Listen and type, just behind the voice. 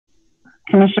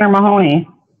Commissioner Mahoney.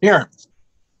 Here.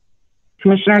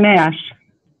 Commissioner Nash.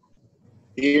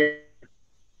 Here.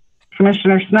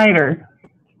 Commissioner Snyder.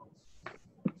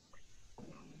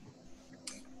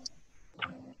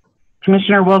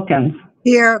 Commissioner Wilkins.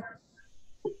 Here.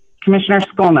 Commissioner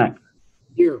Skolnick.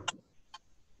 Here.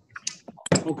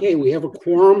 Okay, we have a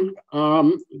quorum.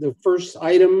 The first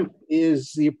item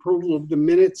is the approval of the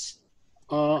minutes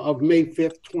of May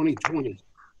 5th, 2020.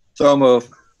 So move.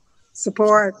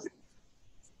 Support.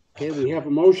 Okay, we have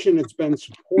a motion. It's been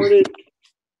supported.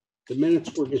 The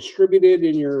minutes were distributed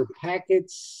in your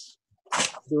packets.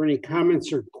 Are there any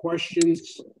comments or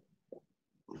questions?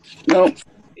 No.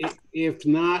 If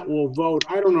not, we'll vote.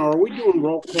 I don't know. Are we doing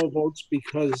roll call votes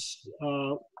because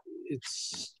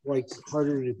it's like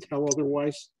harder to tell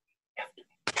otherwise?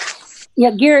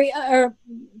 Yeah, Gary or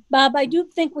Bob, I do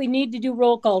think we need to do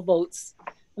roll call votes.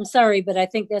 I'm sorry, but I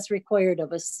think that's required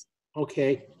of us.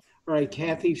 Okay. All right,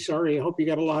 Kathy, sorry. I hope you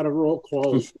got a lot of roll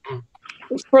calls.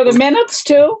 For the minutes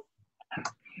too?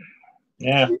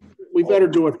 Yeah. We better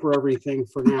do it for everything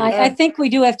for now. I think we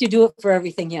do have to do it for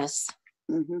everything, yes.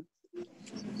 Mm-hmm.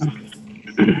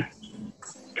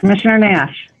 Commissioner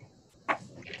Nash.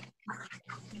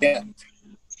 Yeah.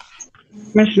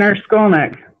 Commissioner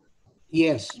Skolnick.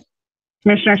 Yes.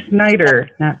 Commissioner Snyder.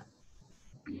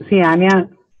 Is he on yet?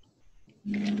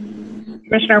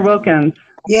 Commissioner Wilkins.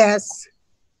 Yes.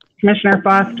 Commissioner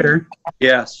Foster.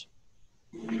 Yes.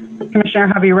 Commissioner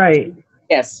Hovey-Wright.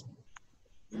 Yes.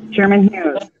 Chairman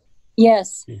Hughes.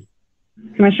 Yes.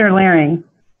 Commissioner Laring.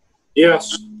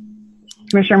 Yes.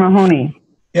 Commissioner Mahoney.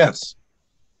 Yes.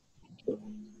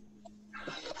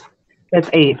 That's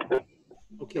 8.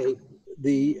 Okay.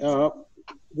 The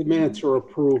minutes are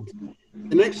approved.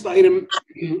 The next item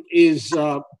is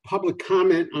public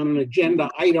comment on an agenda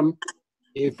item.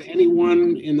 If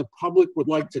anyone in the public would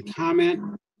like to comment,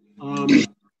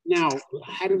 now,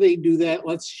 how do they do that?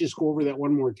 Let's just go over that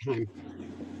one more time.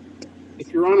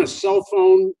 If you're on a cell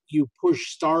phone, you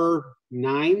push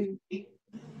 *9,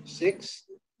 6.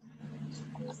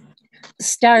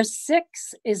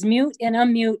 *6 is mute and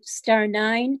unmute.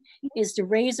 *9 is to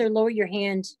raise or lower your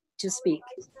hand to speak.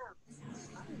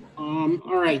 All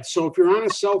right, so if you're on a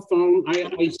cell phone,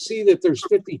 I see that there's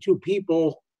 52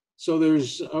 people, so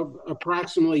there's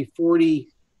approximately 40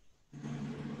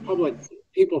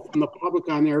 people from the public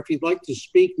on there. If you'd like to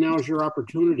speak, now's your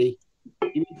opportunity.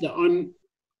 You need to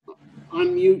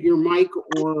unmute your mic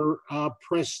or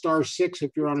press *6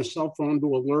 if you're on a cell phone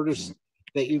to alert us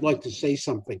that you'd like to say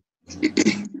something.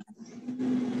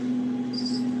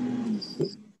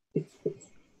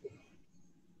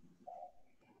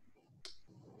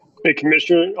 Hey,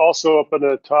 Commissioner, also up in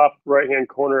the top right-hand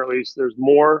corner, at least, there's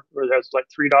more, where that's like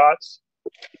 3 dots.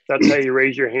 That's how you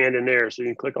raise your hand in there. So you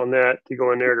can click on that to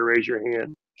go in there to raise your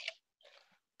hand.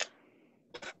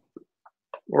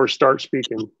 Or start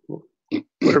speaking,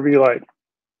 whatever you like.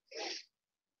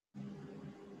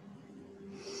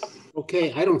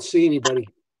 Okay, I don't see anybody.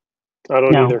 I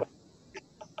don't either.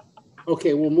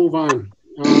 Okay, we'll move on.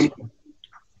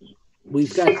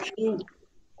 We've got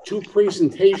two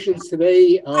presentations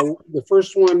today. The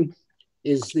first one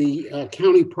is the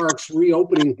County Parks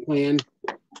reopening plan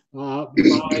by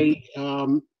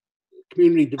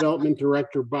Community Development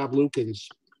Director Bob Lukens.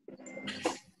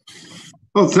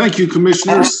 Oh, thank you,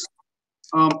 Commissioners.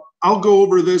 I'll go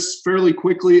over this fairly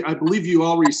quickly. I believe you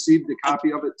all received a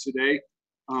copy of it today,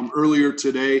 earlier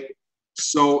today.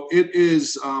 So it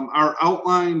is our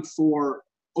outline for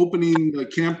opening the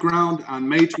campground on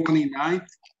May 29th,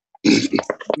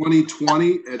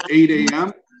 2020 at 8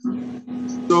 a.m.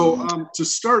 So to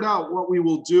start out, what we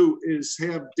will do is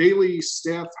have daily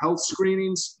staff health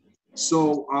screenings.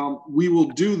 So we will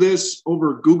do this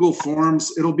over Google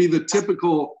Forms. It'll be the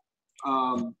typical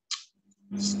kind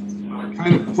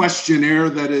of questionnaire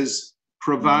that is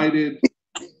provided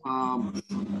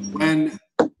when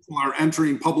people are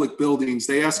entering public buildings.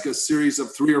 They ask a series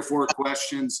of 3 or 4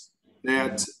 questions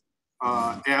that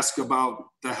ask about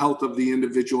the health of the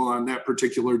individual on that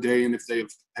particular day and if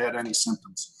they've had any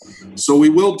symptoms. So we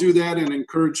will do that and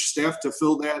encourage staff to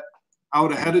fill that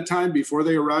out ahead of time before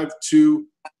they arrive to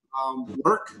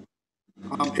work.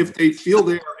 If they feel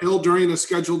they are ill during a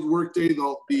scheduled workday,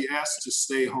 they'll be asked to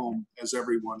stay home, as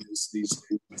everyone is these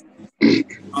days.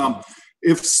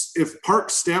 If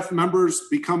park staff members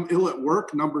become ill at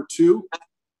work, number 2,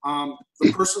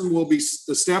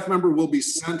 the staff member will be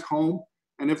sent home,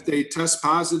 and if they test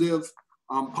positive,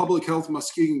 Public Health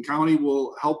Muskegon County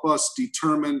will help us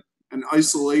determine an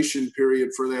isolation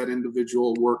period for that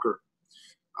individual worker.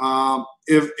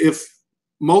 If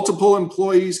multiple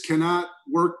employees cannot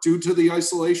work due to the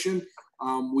isolation,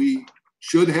 we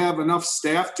should have enough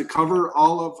staff to cover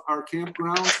all of our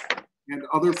campgrounds and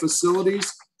other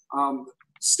facilities.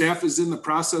 Staff is in the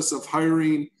process of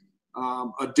hiring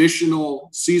additional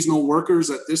seasonal workers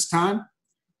at this time.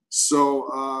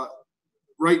 So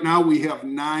right now we have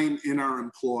 9 in our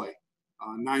employ,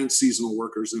 9 seasonal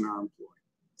workers in our employ.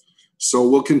 So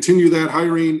we'll continue that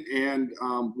hiring, and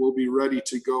we'll be ready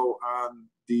to go on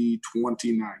the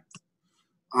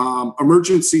 29th.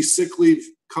 Emergency sick leave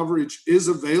coverage is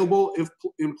available if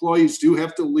employees do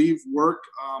have to leave work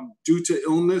due to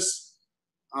illness,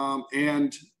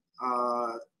 and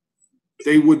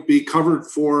they would be covered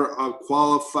for a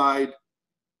qualified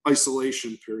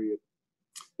isolation period.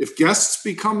 If guests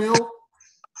become ill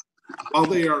while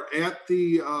they are at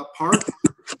the park,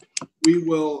 we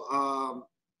will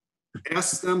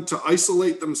ask them to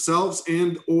isolate themselves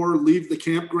and or leave the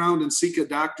campground and seek a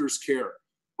doctor's care.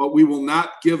 But we will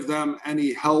not give them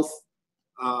any health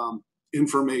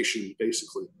information,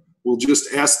 basically. We'll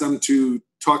just ask them to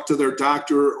talk to their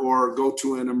doctor or go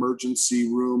to an emergency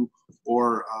room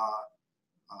or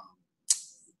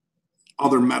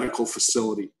other medical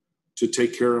facility to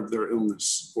take care of their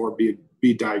illness or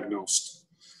be diagnosed.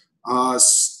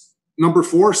 Number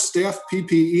 4, staff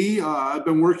PPE. I've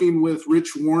been working with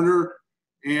Rich Warner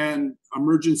and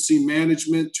emergency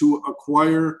management to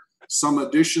acquire some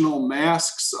additional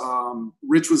masks.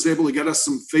 Rich was able to get us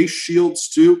some face shields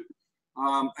too,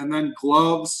 and then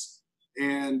gloves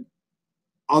and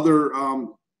other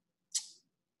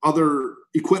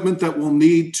equipment that we'll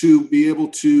need to be able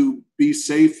to be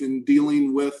safe in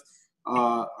dealing with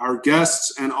our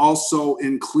guests and also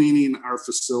in cleaning our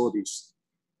facilities.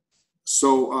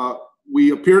 So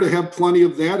we appear to have plenty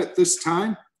of that at this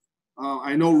time.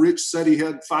 I know Rich said he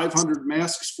had 500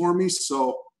 masks for me,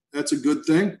 so that's a good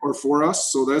thing, or for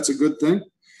us, so that's a good thing.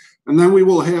 And then we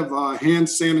will have hand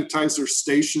sanitizer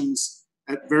stations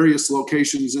at various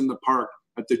locations in the park,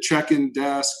 at the check-in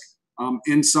desk,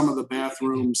 in some of the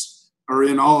bathrooms, or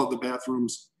in all of the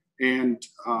bathrooms, and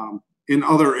in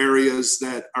other areas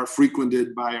that are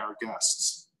frequented by our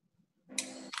guests.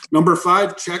 Number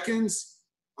 5, check-ins.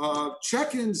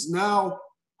 Check-ins now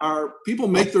are, people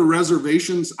make their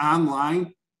reservations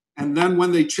online, and then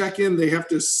when they check in, they have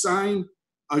to sign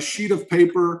a sheet of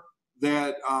paper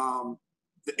that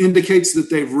indicates that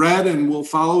they've read and will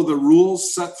follow the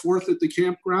rules set forth at the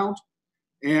campground.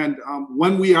 And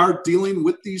when we are dealing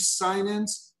with these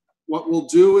sign-ins, what we'll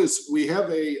do is we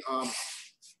have a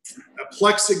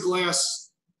plexiglass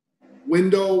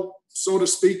window, so to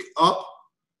speak, up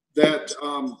that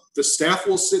the staff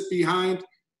will sit behind,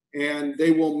 and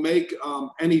they will make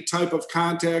any type of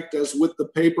contact as with the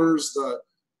papers,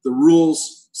 the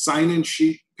rules sign-in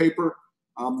sheet paper.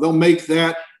 They'll make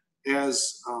that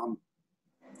as,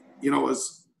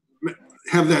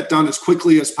 have that done as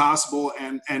quickly as possible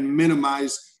and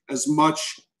minimize as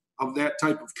much of that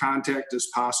type of contact as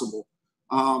possible.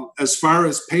 As far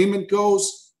as payment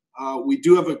goes, we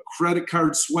do have a credit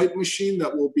card swipe machine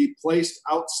that will be placed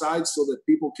outside so that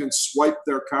people can swipe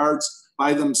their cards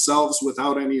by themselves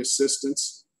without any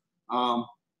assistance.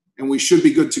 And we should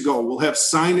be good to go. We'll have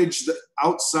signage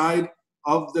outside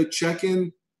of the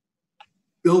check-in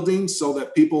building so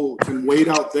that people can wait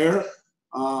out there.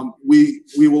 We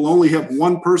will only have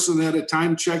one person at a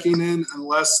time checking in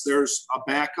unless there's a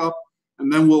backup,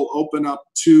 and then we'll open up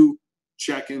 2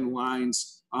 check-in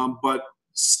lines. But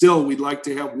still, we'd like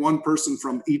to have one person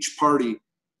from each party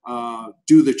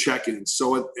do the check-in.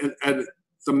 So at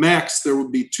the max, there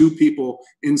would be 2 people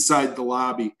inside the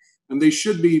lobby, and they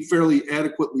should be fairly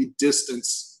adequately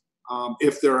distanced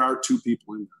if there are 2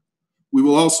 people in there. We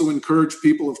will also encourage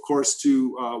people, of course,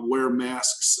 to wear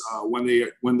masks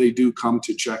when they do come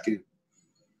to check in.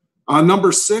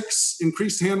 Number 6,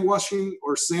 increased hand washing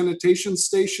or sanitation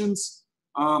stations.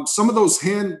 Some of those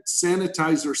hand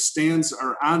sanitizer stands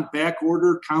are on back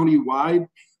order countywide.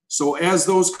 So as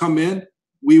those come in,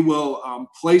 we will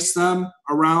place them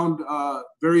around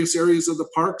various areas of the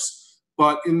parks.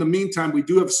 But in the meantime, we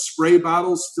do have spray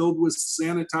bottles filled with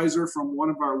sanitizer from one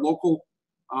of our local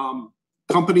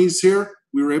companies here.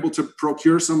 We were able to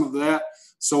procure some of that.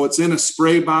 So it's in a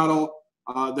spray bottle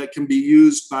that can be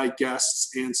used by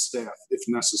guests and staff if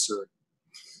necessary.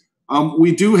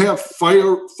 We do have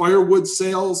firewood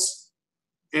sales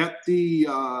at the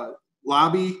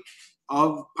lobby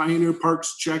of Pioneer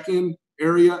Park's check-in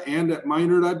area and at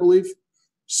Minard, I believe.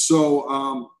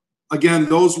 So again,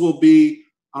 those will be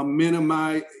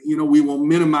we will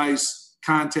minimize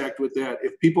contact with that.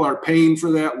 If people are paying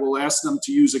for that, we'll ask them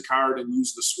to use a card and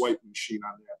use the swipe machine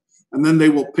on that. And then they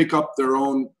will pick up their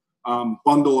own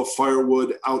bundle of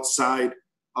firewood outside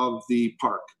of the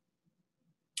park,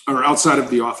 or outside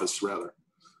of the office, rather.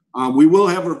 We will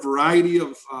have a variety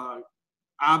of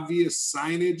obvious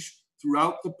signage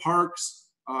throughout the parks,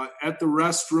 at the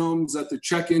restrooms, at the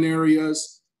check-in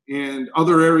areas, and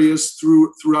other areas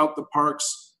throughout the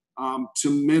parks to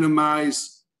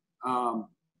minimize,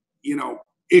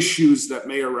 issues that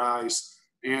may arise.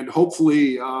 And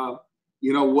hopefully,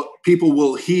 what people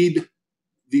will heed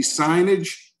the signage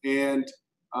and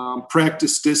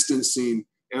practice distancing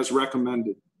as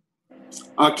recommended.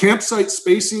 Campsite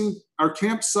spacing. Our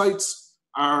campsites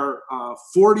are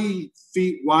 40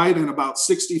 feet wide and about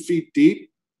 60 feet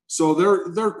deep, so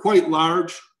they're quite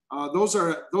large. Those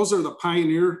are the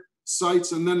Pioneer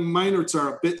sites, and then Meinert's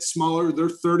are a bit smaller. They're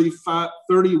 30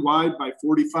 wide by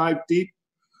 45 deep.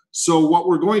 So what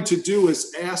we're going to do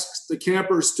is ask the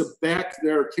campers to back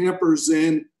their campers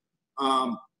in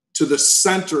to the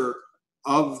center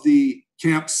of the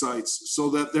campsites so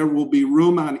that there will be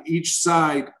room on each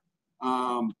side,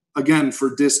 again,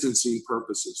 for distancing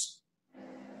purposes.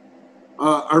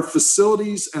 Our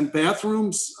facilities and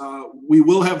bathrooms, we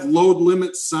will have load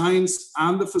limit signs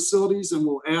on the facilities, and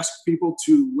we'll ask people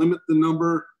to limit the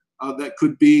number that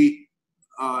could be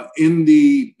in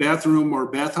the bathroom or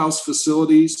bathhouse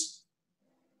facilities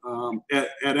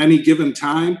at any given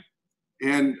time.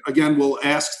 And again, we'll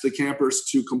ask the campers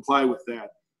to comply with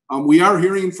that. We are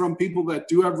hearing from people that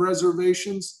do have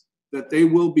reservations that they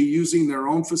will be using their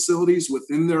own facilities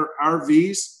within their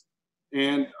RVs.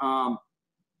 And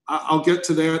I'll get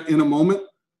to that in a moment.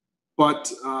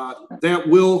 But that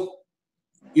will,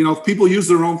 if people use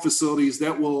their own facilities,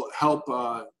 that will help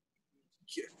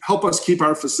us keep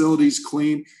our facilities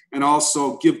clean and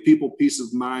also give people peace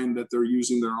of mind that they're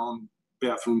using their own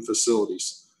bathroom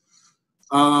facilities.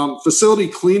 Facility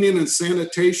cleaning and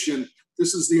sanitation,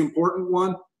 this is the important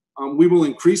one. We will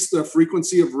increase the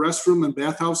frequency of restroom and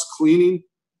bathhouse cleaning.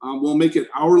 We'll make it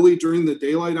hourly during the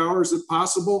daylight hours if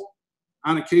possible.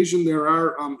 On occasion, there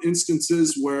are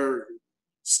instances where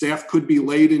staff could be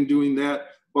late in doing that,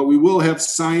 but we will have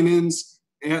sign-ins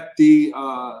at the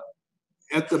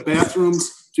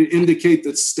bathrooms to indicate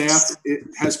that staff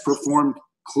has performed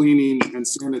cleaning and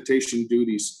sanitation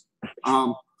duties.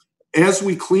 As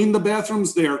we clean the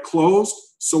bathrooms, they are closed,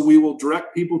 so we will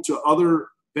direct people to other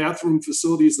bathroom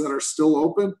facilities that are still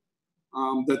open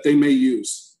that they may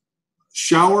use.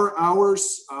 Shower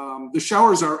hours, the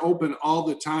showers are open all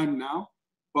the time now,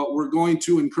 but we're going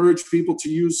to encourage people to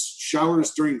use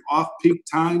showers during off-peak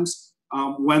times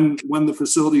when the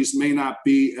facilities may not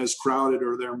be as crowded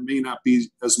or there may not be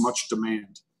as much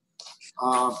demand.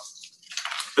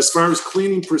 As far as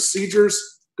cleaning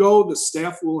procedures go, the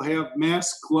staff will have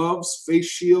masks, gloves, face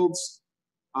shields,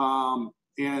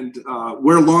 and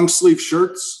wear long sleeve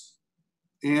shirts.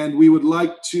 And we would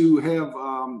like to have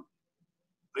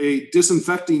a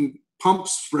disinfecting pump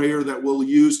sprayer that we'll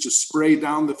use to spray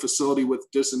down the facility with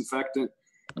disinfectant.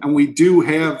 And we do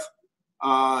have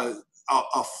a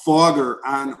fogger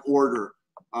on order.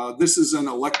 This is an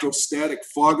electrostatic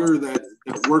fogger that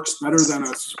works better than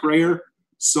a sprayer.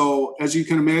 So as you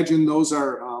can imagine, those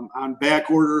are on back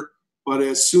order, but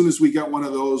as soon as we get one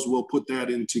of those, we'll put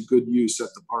that into good use at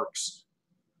the parks.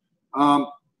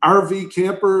 RV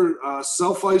camper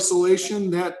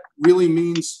self-isolation, that really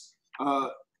means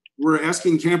we're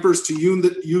asking campers to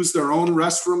use their own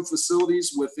restroom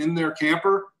facilities within their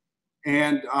camper.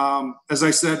 And as I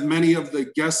said, many of the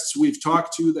guests we've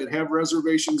talked to that have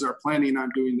reservations are planning on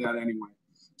doing that anyway.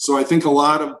 So I think a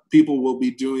lot of people will be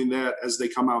doing that as they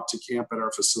come out to camp at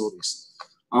our facilities.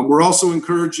 We're also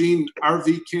encouraging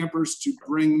RV campers to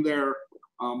bring their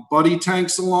buddy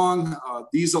tanks along.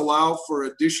 These allow for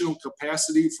additional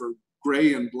capacity for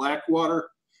gray and black water.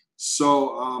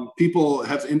 So people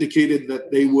have indicated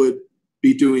that they would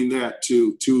be doing that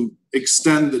to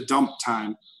extend the dump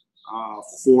time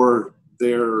for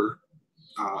their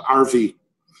RV.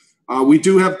 We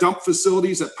do have dump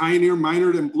facilities at Pioneer,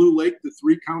 Minard, and Blue Lake, the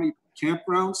 3 county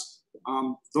campgrounds.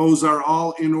 Those are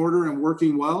all in order and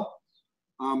working well.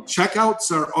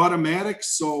 Checkouts are automatic,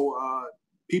 so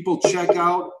people check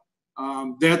out.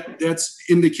 That's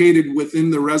indicated within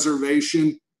the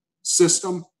reservation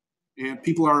system, and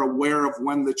people are aware of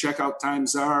when the checkout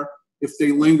times are. If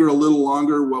they linger a little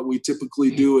longer, what we typically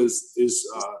do is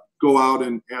go out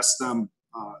and ask them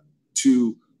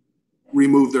to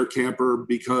remove their camper,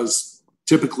 because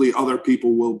typically other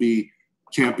people will be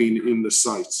camping in the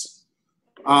sites.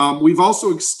 We've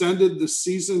also extended the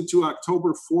season to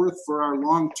October 4th for our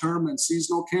long-term and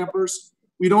seasonal campers.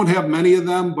 We don't have many of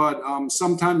them, but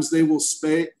sometimes they will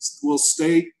stay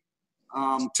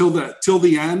till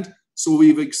the end. So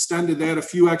we've extended that a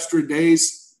few extra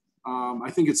days.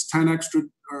 I think it's 10 extra,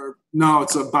 or no,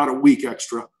 it's about a week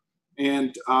extra.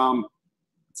 And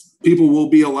people will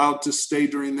be allowed to stay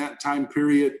during that time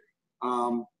period.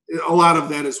 A lot of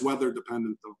that is weather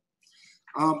dependent, though.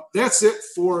 That's it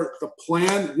for the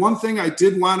plan. One thing I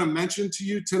did want to mention to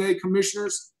you today,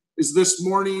 commissioners, is this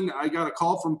morning I got a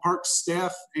call from park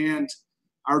staff, and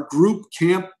our group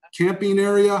camping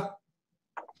area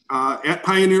at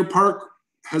Pioneer Park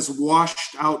has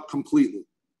washed out completely.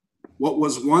 What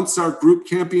was once our group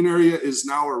camping area is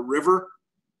now a river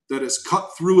that is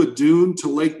cut through a dune to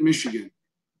Lake Michigan.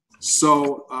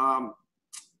 So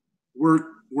we're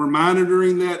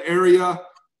monitoring that area.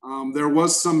 There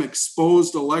was some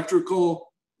exposed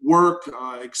electrical work,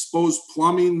 exposed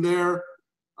plumbing there.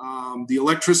 The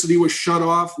electricity was shut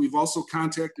off. We've also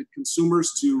contacted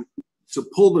consumers to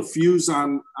pull the fuse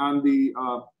on the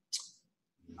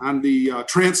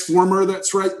transformer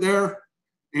that's right there.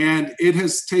 And it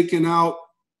has taken out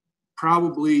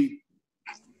probably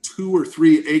 2 or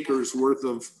 3 acres worth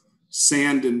of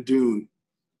sand and dune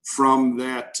from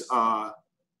that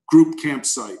group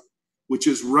campsite, which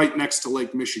is right next to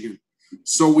Lake Michigan.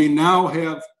 So we now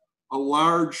have a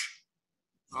large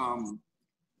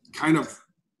kind of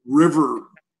river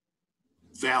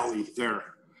valley there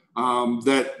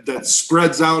that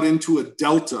spreads out into a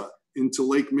delta into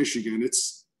Lake Michigan.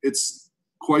 It's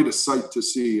quite a sight to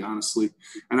see, honestly.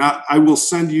 And I will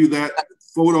send you that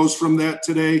photos from that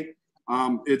today.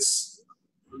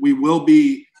 We will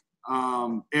be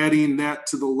adding that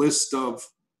to the list of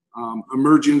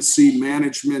emergency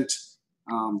management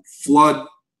flood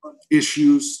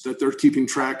issues that they're keeping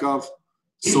track of,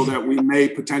 so that we may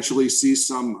potentially see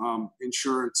some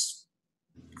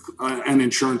an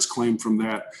insurance claim from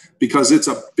that, because it's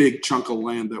a big chunk of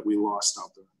land that we lost out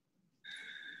there.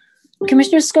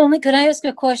 Commissioner Skolnick, could I ask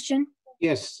a question?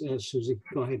 Yes, Susie,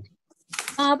 go ahead.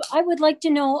 I would like to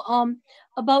know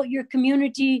about your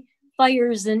community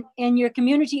fires and your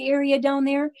community area down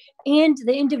there and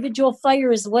the individual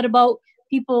fires. What about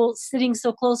people sitting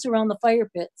so close around the fire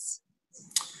pits?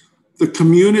 The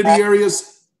community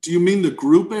areas, do you mean the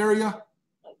group area?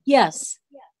 Yes.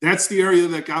 That's the area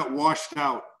that got washed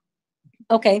out.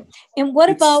 Okay. And what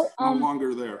about no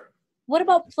longer there? What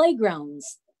about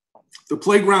playgrounds? The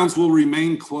playgrounds will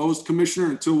remain closed, Commissioner,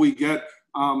 until we get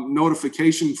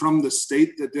notification from the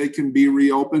state that they can be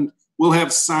reopened. We'll have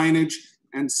signage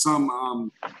and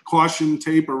some caution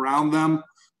tape around them.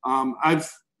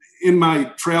 In my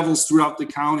travels throughout the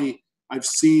county, I've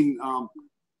seen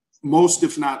most,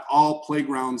 if not all,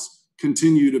 playgrounds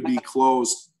continue to be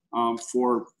closed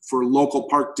for local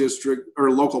park district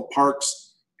or local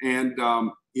parks, and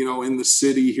in the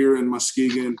city here in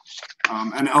Muskegon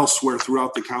and elsewhere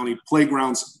throughout the county.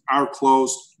 Playgrounds are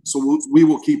closed, so we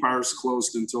will keep ours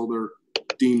closed until they're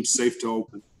deemed safe to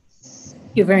open.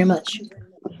 Thank you very much.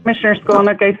 Commissioner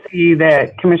Skolnick, I see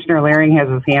that Commissioner Laring has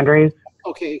his hand raised.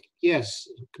 Okay, yes,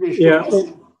 Commissioner. Yeah,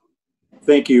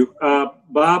 thank you.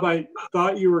 Bob, I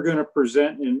thought you were going to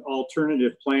present an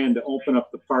alternative plan to open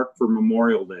up the park for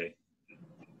Memorial Day.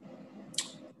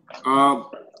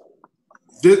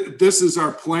 This is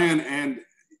our plan, and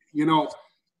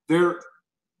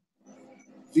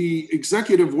the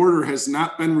executive order has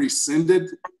not been rescinded.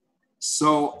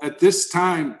 So at this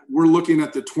time, we're looking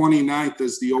at the 29th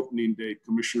as the opening date,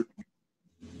 Commissioner.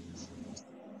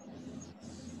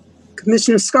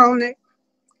 Commissioner Skolnick.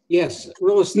 Yes,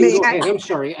 Realistic, go ahead. I'm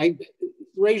sorry. I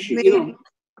raised you.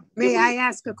 May I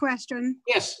ask a question?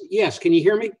 Yes. Can you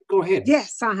hear me? Go ahead.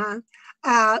 Yes,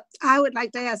 I would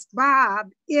like to ask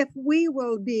Bob if we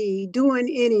will be doing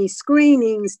any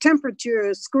screenings,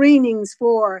 temperature screenings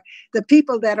for the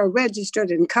people that are registered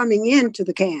and coming into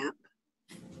the camp.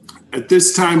 At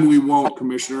this time, we won't,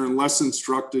 Commissioner, unless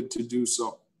instructed to do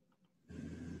so.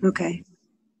 Okay.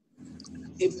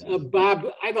 Bob,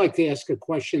 I'd like to ask a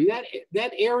question.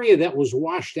 That area that was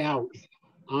washed out,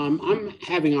 I'm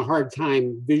having a hard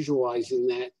time visualizing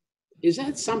that. Is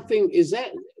that something?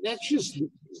 That's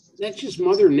just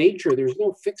Mother Nature? There's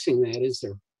no fixing that, is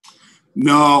there?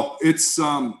 No, it's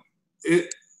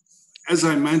as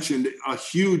I mentioned, a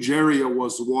huge area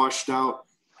was washed out.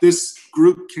 This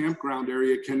group campground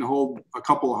area can hold a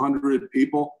couple hundred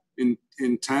people in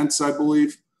tents, I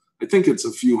believe. I think it's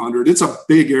a few hundred. It's a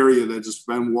big area that's just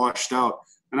been washed out.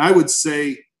 And I would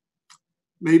say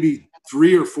maybe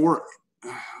 3 or 4,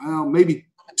 maybe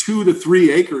 2 to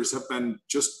 3 acres have been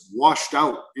just washed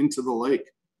out into the lake.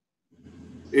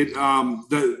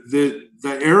 The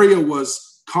area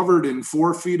was covered in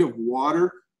 4 feet of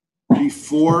water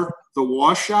before the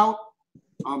washout.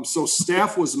 So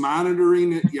staff was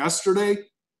monitoring it yesterday,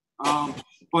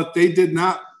 but they did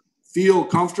not feel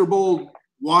comfortable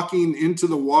walking into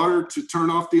the water to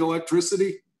turn off the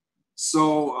electricity.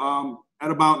 So At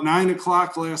about 9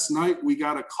 o'clock last night, we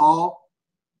got a call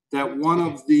that one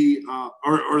of the,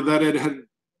 or that it had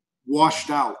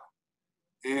washed out.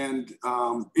 And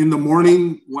in the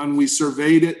morning when we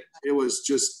surveyed it, it was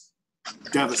just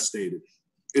devastated.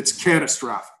 It's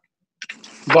catastrophic.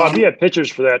 Bob, you have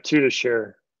pictures for that too to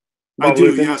share. I Bob do,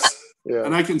 Lucan? yes. Yeah.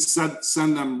 And I can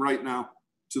send them right now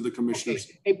to the commissioners.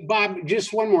 Okay. Hey, Bob,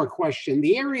 just one more question.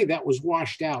 The area that was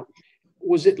washed out,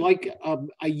 was it like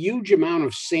a huge amount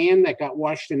of sand that got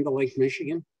washed into Lake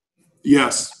Michigan?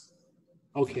 Yes.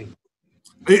 Okay.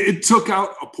 It took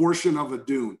out a portion of a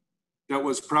dune that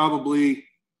was probably,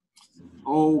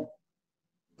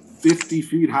 50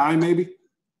 feet high, maybe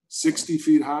 60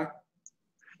 feet high.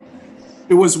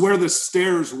 It was where the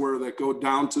stairs were that go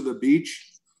down to the beach.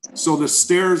 So the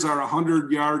stairs are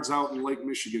 100 yards out in Lake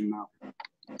Michigan now.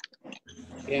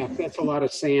 Yeah, that's a lot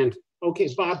of sand.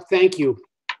 Okay, Bob, thank you.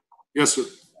 Yes, sir.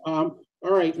 All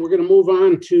right, we're going to move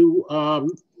on to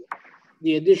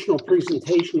the additional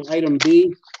presentation, item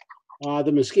B,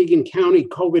 the Muskegon County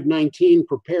COVID-19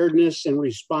 Preparedness and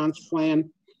Response Plan.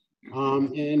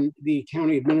 And the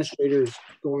county administrator is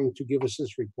going to give us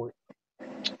this report.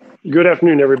 Good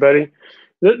afternoon, everybody.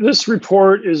 This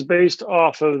report is based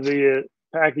off of the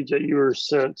package that you were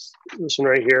sent, this one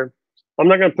right here. I'm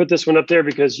not going to put this one up there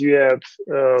because you have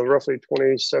roughly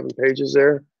 27 pages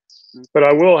there, but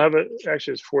I will have it,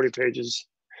 actually it's 40 pages.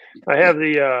 I have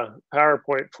the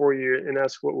PowerPoint for you, and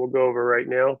that's what we'll go over right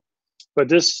now. But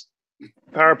this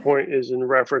PowerPoint is in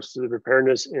reference to the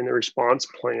preparedness and the response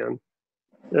plan.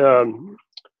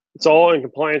 It's all in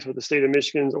compliance with the state of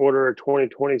Michigan's order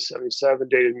 2020-77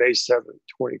 dated May 7th,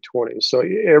 2020. So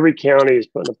every county is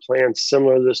putting a plan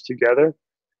similar to this together.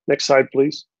 Next slide,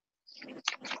 please.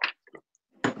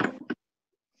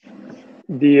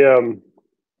 In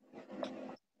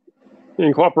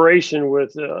cooperation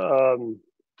with the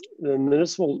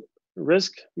Municipal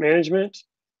Risk Management,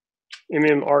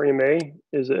 MMRMA,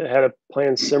 had a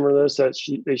plan similar to this that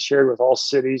they shared with all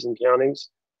cities and counties.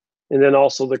 And then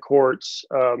also the courts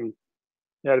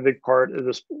had a big part of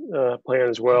this plan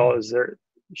as well, as they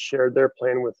shared their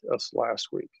plan with us last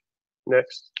week.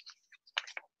 Next.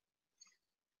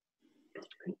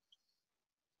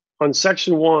 On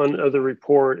section 1 of the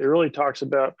report, it really talks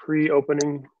about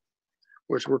pre-opening,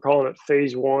 which we're calling it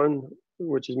phase 1,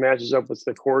 which matches up with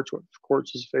the courts, what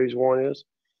courts' phase 1 is.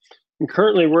 And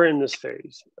currently we're in this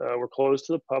phase. We're closed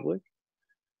to the public.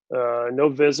 No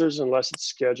visitors unless it's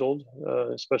scheduled,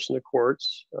 especially in the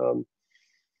courts,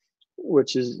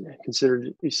 which is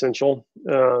considered essential.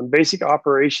 Basic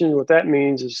operation, what that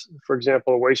means is, for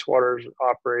example, wastewater is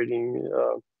operating,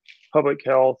 public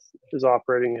health is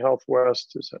operating, Health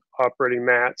West is operating,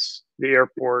 MATS, the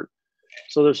airport.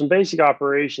 So there's some basic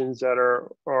operations that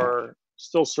are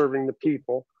still serving the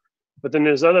people, but then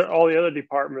there's all the other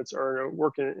departments are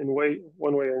working in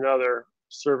one way or another,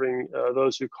 serving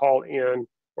those who call in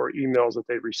or emails that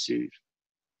they receive.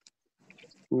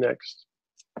 Next.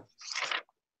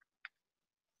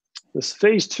 This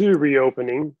phase 2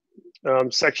 reopening,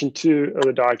 section 2 of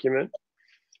the document.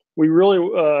 We really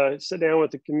sat down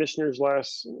with the commissioners not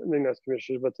the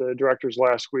commissioners, but the directors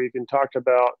last week and talked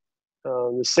about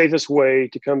the safest way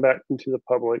to come back into the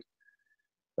public,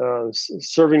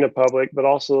 serving the public, but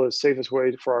also the safest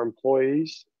way for our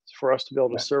employees, for us to be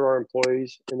able to serve our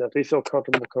employees and that they feel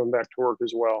comfortable coming back to work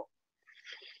as well.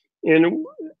 In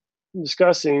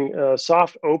discussing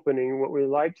soft opening, what we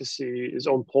like to see is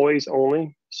employees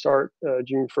only start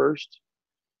June 1st,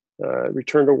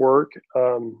 return to work.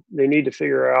 They need to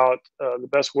figure out the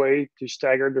best way to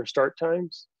stagger their start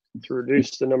times to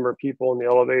reduce the number of people in the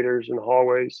elevators and the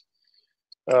hallways.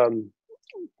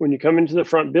 When you come into the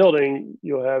front building,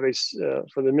 you'll have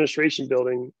for the administration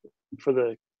building, for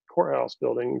the courthouse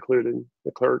building included,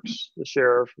 the clerks, the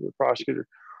sheriff, the prosecutor,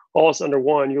 all this under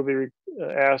one. You'll be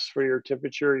asked for your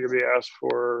temperature. You'll be asked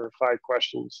for 5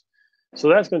 questions. So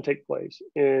that's going to take place.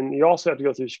 And you also have to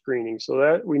go through screening. So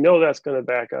that we know that's going to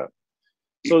back up.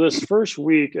 So this first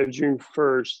week of June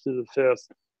 1st to the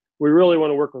 5th, we really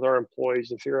want to work with our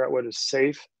employees and figure out what is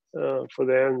safe for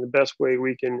them, the best way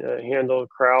we can handle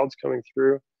crowds coming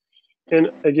through.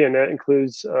 And again, that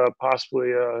includes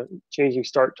possibly changing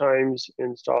start times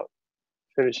and start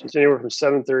finishes, anywhere from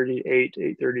 7:30, 8,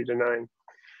 8:30 to 9.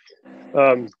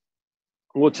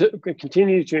 We'll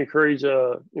continue to encourage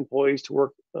employees to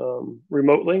work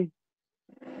remotely,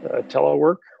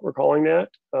 telework, we're calling that.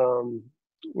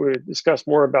 We'll discuss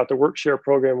more about the work share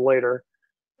program later,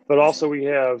 but also we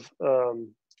have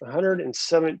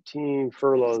 117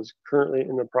 furloughs currently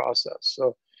in the process.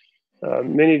 So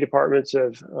many departments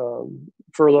have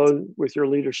furloughed with your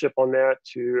leadership on that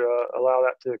to allow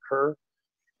that to occur.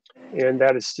 and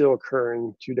that is still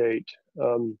occurring to date.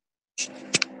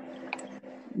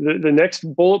 The next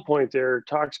bullet point there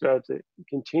talks about the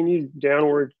continued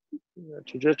downward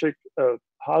trajectory of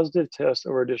positive tests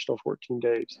over additional 14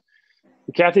 days.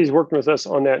 And Kathy's working with us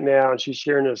on that now, and she's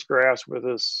sharing this graph with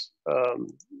us.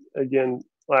 Again,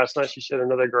 last night she shared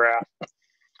another graph.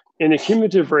 And the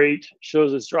cumulative rate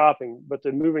shows it's dropping, but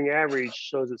the moving average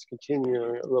shows it's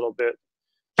continuing a little bit.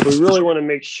 So we really want to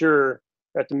make sure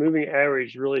that the moving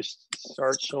average really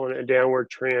starts showing a downward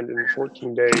trend in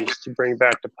 14 days to bring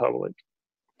back to public.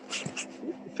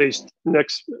 Face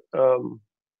next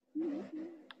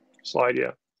slide,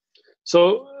 yeah.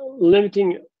 So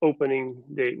limiting opening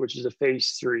date, which is a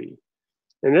phase 3.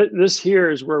 And this here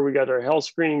is where we got our health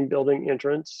screening building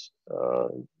entrance.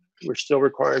 We're still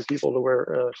requiring people to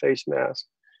wear face masks.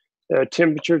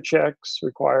 Temperature checks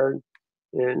required,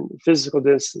 and physical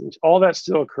distance. All that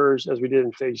still occurs as we did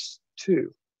in phase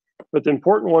 2. But the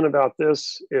important one about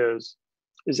this is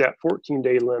that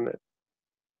 14-day limit.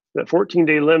 That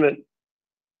 14-day limit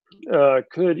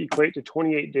could equate to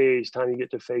 28 days time to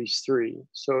get to phase 3.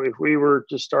 So if we were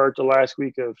to start the last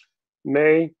week of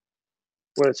May,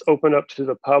 when it's open up to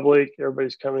the public,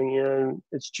 everybody's coming in,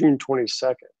 it's June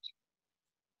 22nd.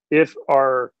 If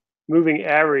our moving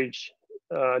average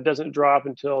doesn't drop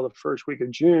until the first week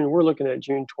of June, we're looking at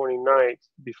June 29th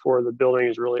before the building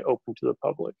is really open to the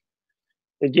public.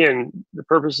 Again, the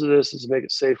purpose of this is to make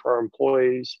it safe for our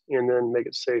employees and then make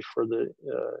it safe for the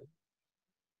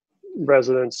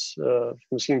residents from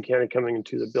Muskegon County coming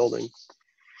into the building.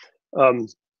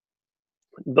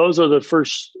 Those are the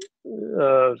first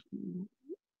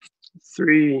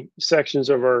 3 sections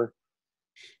of our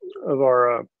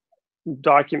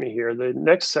document here. The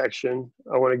next section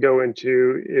I want to go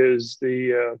into is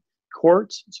the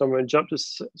courts. So I'm going to jump to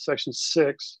section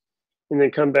 6 and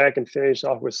then come back and finish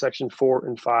off with section 4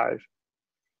 and 5.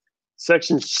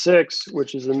 Section 6,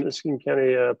 which is the Muskegon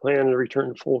County plan to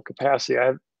return to full capacity. I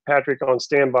have Patrick on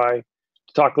standby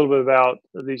to talk a little bit about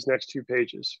these next 2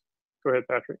 pages. Go ahead,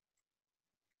 Patrick.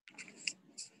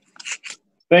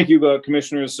 Thank you,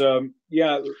 commissioners.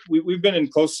 Yeah, we've been in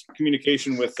close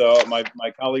communication with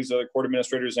my colleagues, other court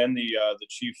administrators, and the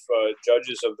chief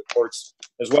judges of the courts,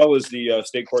 as well as the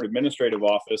state court administrative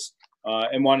office,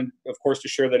 and wanted, of course, to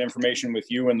share that information with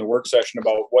you in the work session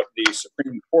about what the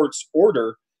Supreme Court's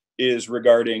order is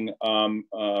regarding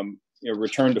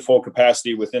return to full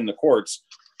capacity within the courts.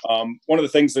 One of the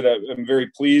things that I'm very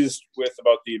pleased with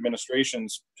about the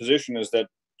administration's position is that,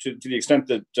 to the extent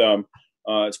that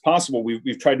it's possible,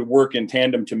 we've tried to work in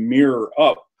tandem to mirror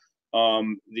up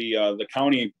the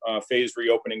county phase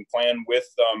reopening plan with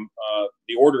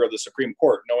the order of the Supreme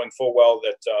Court, knowing full well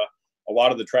that a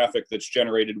lot of the traffic that's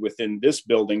generated within this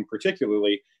building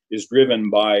particularly is driven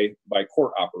by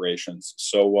court operations.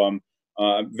 So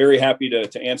I'm very happy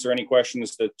to answer any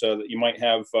questions that you might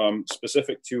have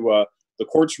specific to the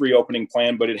court's reopening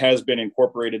plan, but it has been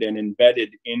incorporated and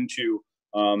embedded into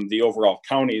the overall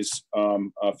county's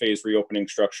phase reopening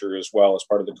structure as well as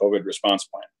part of the COVID response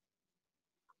plan.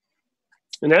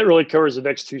 And that really covers the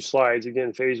next 2 slides.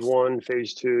 Again, phase 1,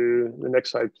 phase 2. The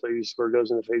next slide, please, where it goes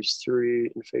into phase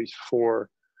 3 and phase 4.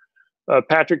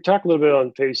 Patrick, talk a little bit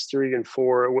on phase 3 and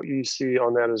 4, what you see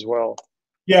on that as well.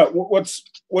 Yeah,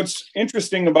 what's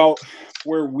interesting about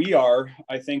where we are,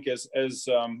 I think, as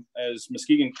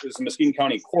Muskegon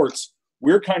County courts,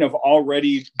 we're kind of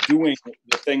already doing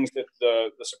the things that the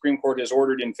Supreme Court has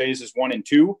ordered in phases 1 and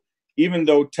 2, even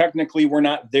though technically we're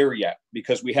not there yet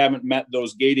because we haven't met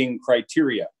those gating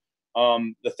criteria.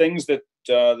 The things that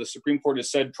the Supreme Court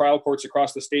has said trial courts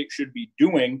across the state should be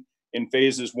doing in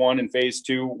phases 1 and phase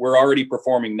 2, we're already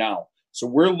performing now. So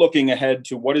we're looking ahead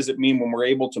to what does it mean when we're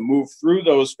able to move through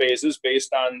those phases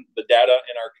based on the data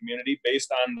in our community, based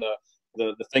on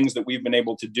the things that we've been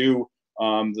able to do,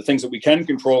 the things that we can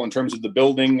control in terms of the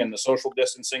building and the social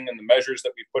distancing and the measures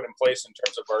that we've put in place in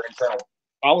terms of our internal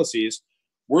policies.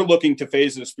 We're looking to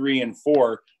phases 3 and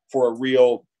 4 for a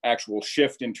real actual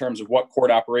shift in terms of what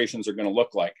court operations are going to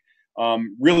look like.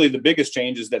 Really, the biggest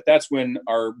change is that that's when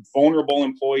our vulnerable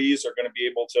employees are going to be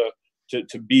able to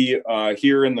be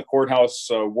here in the courthouse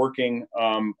working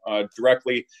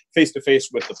directly face-to-face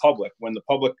with the public, when the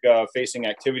public facing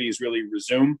activities really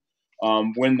resume,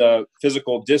 when the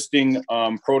physical distancing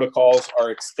protocols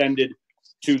are extended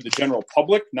to the general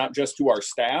public, not just to our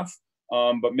staff,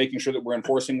 but making sure that we're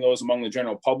enforcing those among the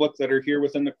general public that are here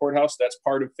within the courthouse. That's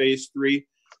part of phase 3.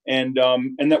 And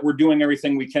that we're doing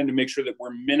everything we can to make sure that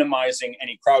we're minimizing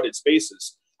any crowded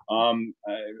spaces. I'm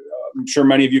sure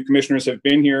many of you commissioners have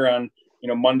been here on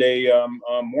Monday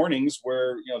mornings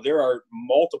where there are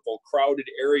multiple crowded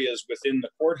areas within the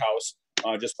courthouse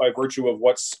just by virtue of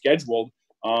what's scheduled.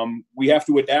 We have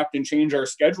to adapt and change our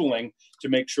scheduling to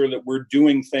make sure that we're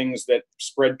doing things that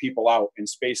spread people out and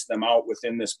space them out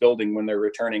within this building when they're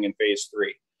returning in phase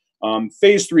 3.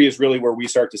 Phase 3 is really where we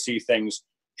start to see things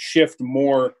shift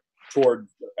more toward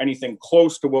anything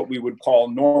close to what we would call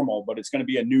normal, but it's going to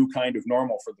be a new kind of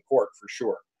normal for the court for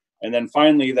sure. And then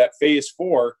finally, that phase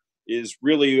 4 is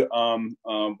really,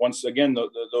 once again,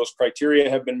 those criteria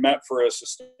have been met for a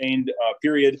sustained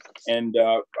period. And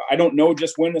I don't know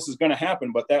just when this is going to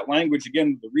happen, but that language,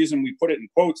 again, the reason we put it in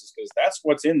quotes is because that's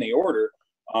what's in the order,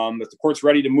 that the court's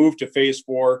ready to move to phase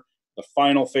 4, the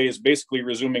final phase, basically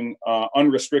resuming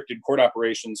unrestricted court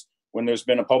operations when there's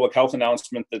been a public health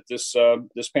announcement that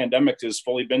this pandemic has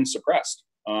fully been suppressed.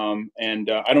 And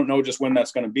I don't know just when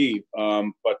that's going to be,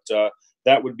 but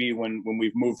that would be when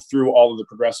we've moved through all of the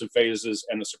progressive phases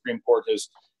and the Supreme Court has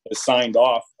signed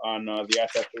off on the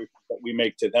attestations that we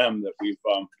make to them that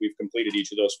we've completed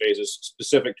each of those phases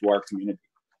specific to our community.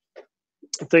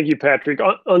 Thank you, Patrick.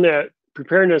 On that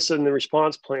preparedness and the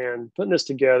response plan, putting this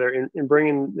together and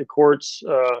bringing the court's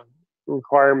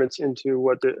requirements into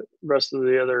what the rest of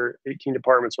the other 18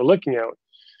 departments are looking at,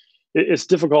 it's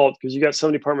difficult because you got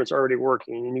some departments already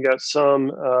working and you got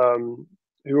some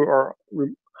who are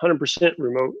 100%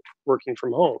 remote working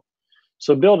from home.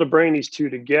 So be able to bring these two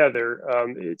together,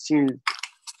 it seemed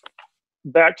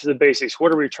back to the basics.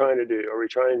 What are we trying to do? Are we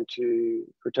trying to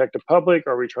protect the public?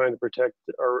 Are we trying to protect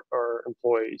our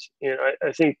employees? And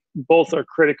I think both are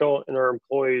critical and our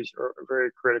employees are very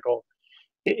critical.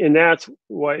 And that's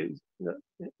why,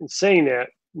 in saying that,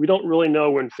 we don't really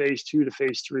know when phase 2 to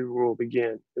phase 3 will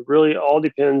begin. It really all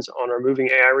depends on our moving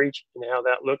average and how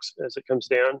that looks as it comes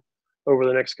down over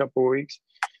the next couple of weeks.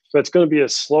 So it's going to be a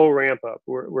slow ramp up.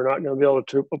 We're not going to be able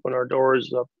to open our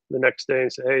doors up the next day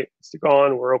and say, hey, it's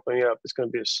gone, we're opening up. It's going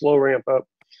to be a slow ramp up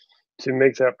to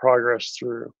make that progress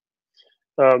through.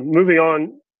 Moving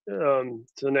on to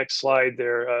the next slide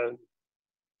there.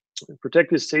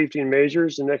 Protective safety and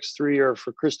measures. The next 3 are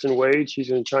for Kristen Wade. She's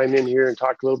going to chime in here and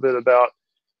talk a little bit about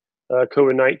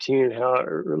COVID-19 and how it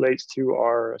relates to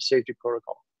our safety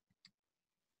protocol.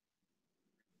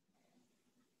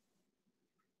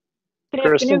 Good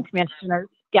Kristen? afternoon, Commissioners.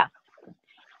 Yes.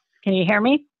 Can you hear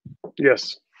me?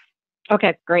 Yes.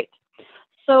 Okay, great.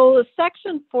 So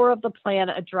Section 4 of the plan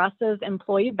addresses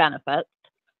employee benefits.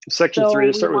 Section 3,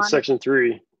 let's start with Section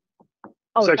 3.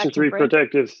 Oh, Section 3, 3?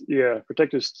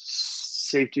 protective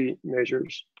safety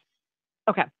measures.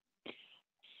 Okay.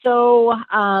 So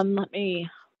let me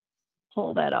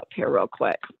pull that up here real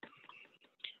quick.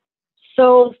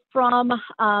 So from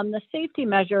the safety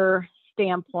measure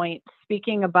standpoint,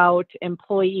 speaking about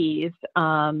employees,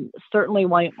 certainly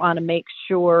want to make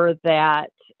sure that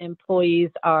employees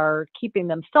are keeping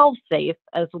themselves safe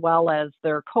as well as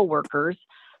their coworkers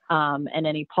and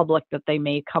any public that they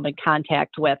may come in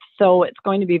contact with. So it's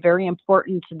going to be very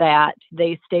important that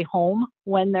they stay home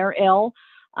when they're ill.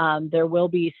 There will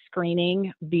be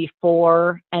screening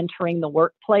before entering the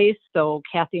workplace. So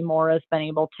Kathy Moore has been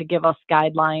able to give us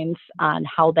guidelines on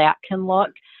how that can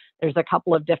look. There's a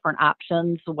couple of different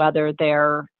options, whether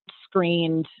they're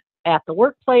screened at the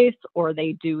workplace or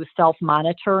they do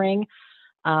self-monitoring.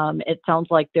 It sounds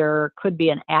like there could be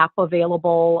an app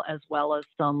available as well as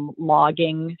some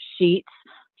logging sheets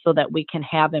so that we can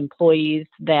have employees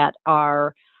that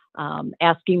are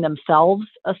asking themselves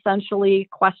essentially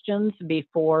questions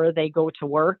before they go to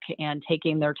work and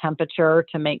taking their temperature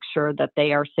to make sure that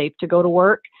they are safe to go to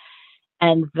work.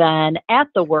 And then at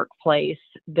the workplace,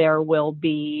 there will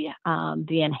be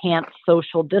the enhanced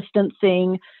social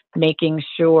distancing, making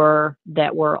sure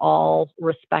that we're all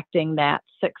respecting that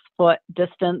 6-foot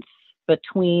distance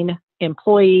between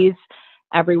employees.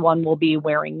 Everyone will be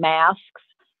wearing masks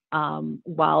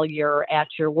while you're at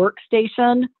your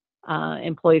workstation.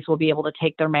 Employees will be able to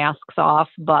take their masks off,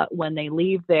 but when they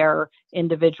leave their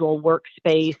individual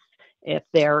workspace, if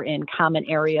they're in common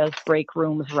areas, break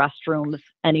rooms, restrooms,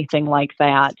 anything like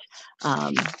that,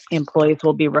 employees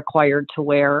will be required to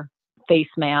wear face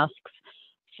masks.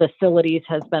 Facilities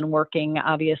has been working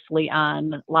obviously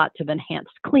on lots of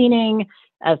enhanced cleaning,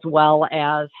 as well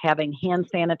as having hand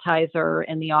sanitizer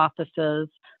in the offices.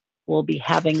 We'll be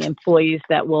having employees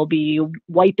that will be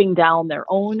wiping down their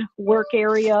own work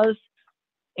areas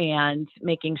and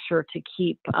making sure to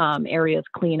keep areas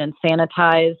clean and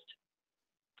sanitized.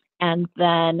 And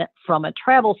then from a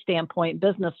travel standpoint,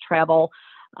 business travel,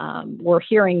 we're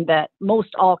hearing that most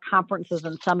all conferences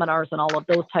and seminars and all of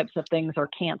those types of things are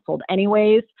canceled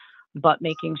anyways, but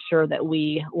making sure that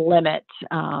we limit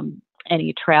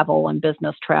any travel and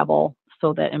business travel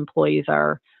so that employees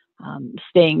are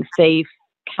staying safe.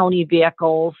 County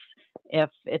vehicles if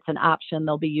it's an option,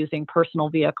 they'll be using personal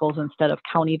vehicles instead of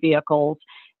county vehicles,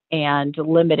 and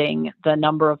limiting the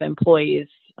number of employees,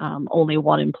 only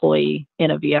one employee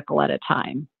in a vehicle at a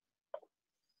time.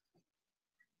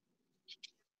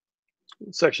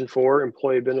 Section 4,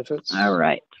 employee benefits. All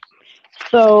right.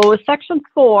 So Section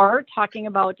 4, talking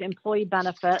about employee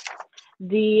benefits,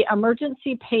 the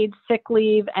emergency paid sick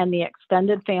leave and the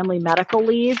extended family medical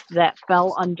leave that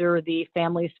fell under the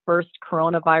Families First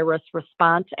Coronavirus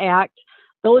Response Act,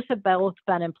 those have both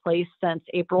been in place since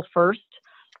April 1st.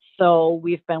 So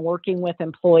we've been working with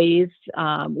employees.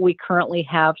 We currently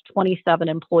have 27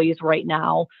 employees right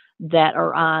now that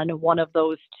are on one of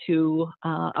those two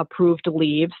approved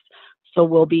leaves. So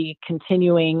we'll be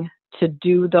continuing to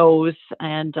do those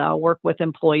and work with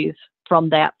employees from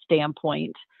that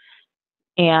standpoint.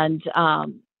 And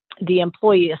the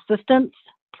employee assistance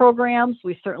programs,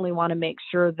 we certainly want to make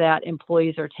sure that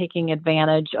employees are taking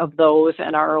advantage of those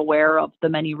and are aware of the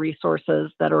many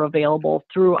resources that are available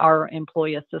through our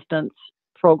employee assistance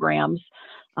programs.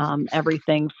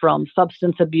 Everything from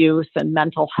substance abuse and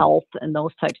mental health and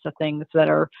those types of things that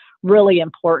are really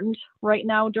important right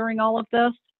now during all of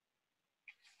this.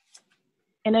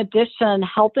 In addition,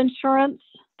 health insurance,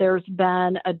 there's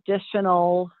been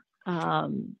additional,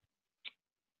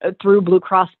 through Blue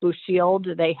Cross Blue Shield,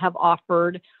 they have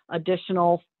offered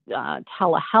additional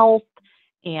telehealth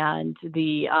and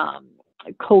the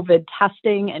COVID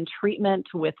testing and treatment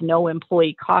with no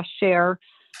employee cost share.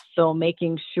 So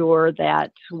making sure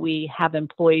that we have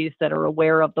employees that are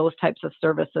aware of those types of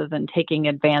services and taking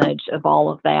advantage of all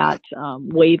of that,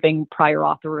 waiving prior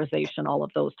authorization, all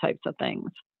of those types of things.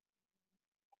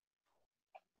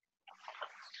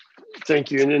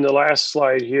 Thank you. And in the last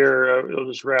slide here, we'll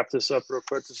just wrap this up real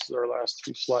quick. This is our last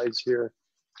two slides here.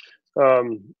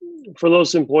 For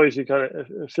those employees who kind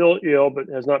of feel ill but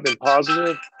has not been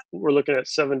positive, we're looking at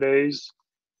 7 days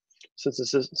since the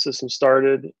system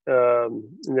started, and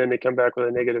then they come back with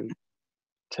a negative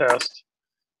test.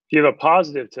 If you have a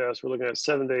positive test, we're looking at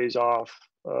 7 days off.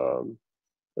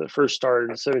 That first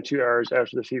started 72 hours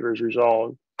after the fever is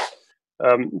resolved.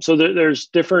 So there's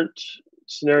different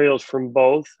scenarios from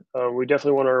both. We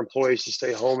definitely want our employees to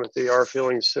stay home if they are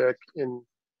feeling sick, and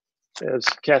as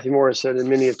Kathy Morris said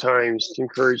many a times, to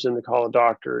encourage them to call a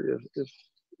doctor if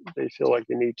they feel like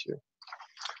they need to.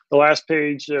 The last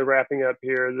page, wrapping up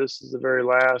here, this is the very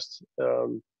last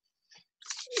of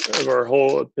our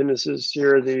whole appendices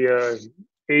here, the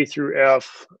A through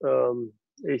F,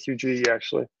 A through G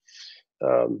actually,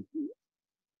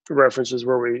 references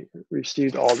where we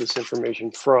received all this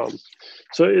information from.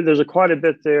 So there's quite a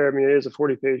bit there. I mean, it is a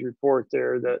 40-page report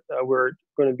there that we're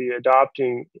going to be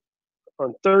adopting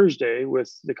on Thursday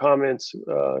with the comments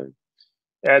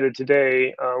added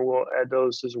today. We'll add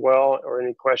those as well, or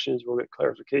any questions we'll get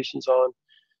clarifications on.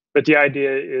 But the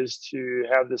idea is to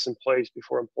have this in place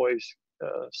before employees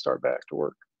start back to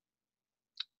work.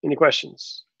 Any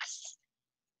questions?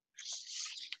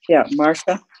 Yeah,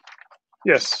 Marcia?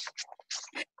 Yes.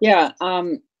 Yeah,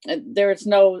 there is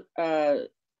no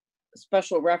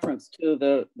special reference to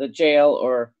the jail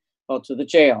or, well, to the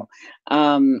jail.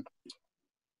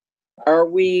 Are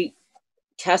we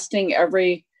testing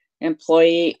every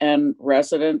employee and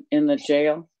resident in the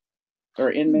jail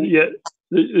or inmate? Yeah,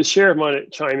 the sheriff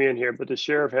might chime in here, but the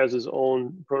sheriff has his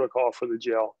own protocol for the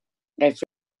jail. It's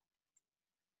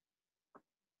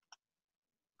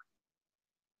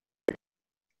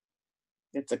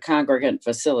a congregant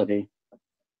facility.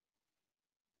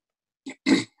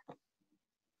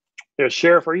 Yeah,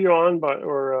 Sheriff, are you on?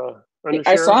 Or under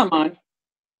I saw him on.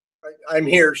 I'm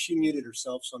here. She muted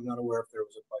herself, so I'm not aware if there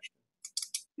was a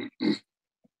question.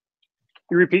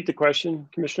 You repeat the question,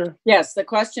 Commissioner? Yes, the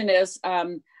question is,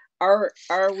 are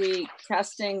we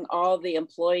testing all the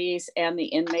employees and the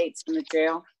inmates in the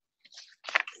jail?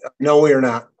 No, we are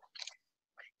not.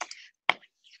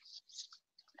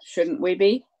 Shouldn't we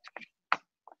be?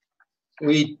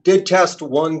 We did test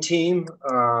one team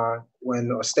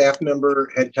when a staff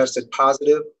member had tested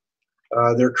positive.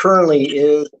 There currently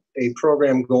is a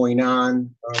program going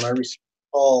on. I received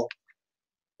a call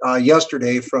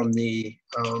yesterday from the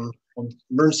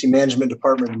Emergency Management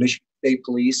Department of Michigan State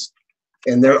Police,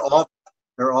 and they're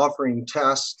offering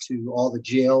tests to all the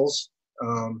jails.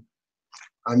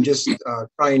 I'm just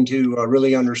trying to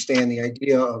really understand the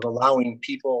idea of allowing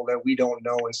people that we don't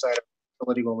know inside a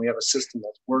facility when we have a system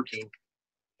that's working,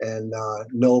 and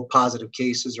no positive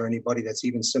cases or anybody that's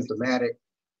even symptomatic,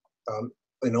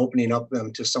 and opening up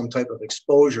them to some type of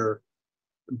exposure.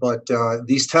 But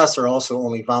these tests are also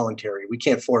only voluntary. We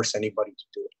can't force anybody to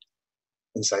do it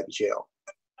inside the jail.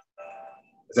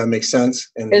 Does that make sense?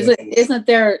 And isn't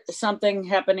there something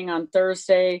happening on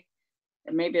Thursday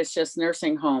and maybe it's just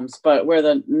nursing homes, but where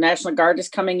the National Guard is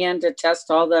coming in to test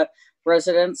all the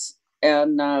residents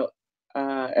and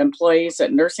employees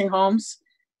at nursing homes.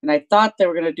 And I thought they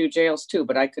were going to do jails too,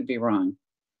 but I could be wrong.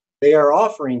 They are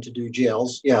offering to do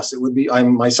jails. Yes, it would be.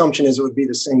 My assumption is it would be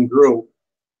the same group.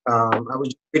 I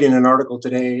was reading an article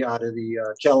today out of the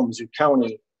Kalamazoo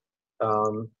County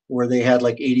where they had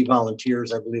like 80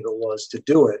 volunteers, I believe it was, to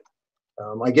do it.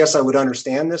 I guess I would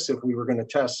understand this if we were going to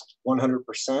test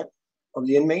 100% of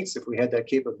the inmates, if we had that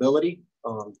capability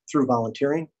through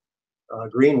volunteering,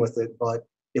 agreeing with it. But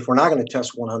if we're not going to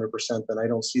test 100%, then I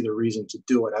don't see the reason to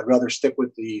do it. I'd rather stick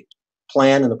with the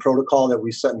plan and the protocol that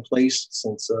we've set in place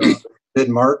since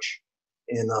mid-March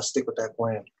and stick with that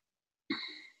plan.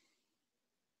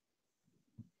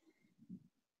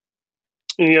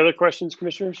 Any other questions,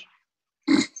 commissioners?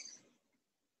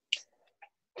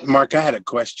 Mark, I had a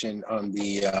question on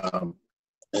the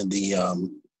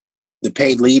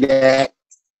paid leave act.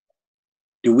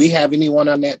 Do we have anyone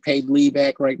on that paid leave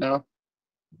act right now?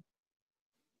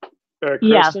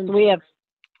 Yes, we have.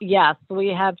 Yes, we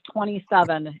have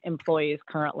 27 employees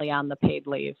currently on the paid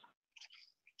leave.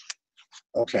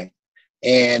 Okay,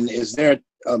 and is there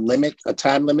a limit, a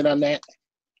time limit on that?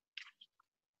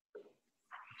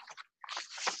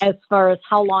 As far as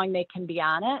how long they can be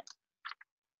on it?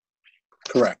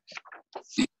 Correct.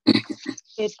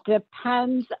 It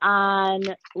depends on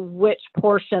which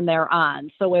portion they're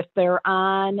on. So if they're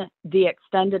on the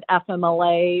extended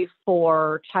FMLA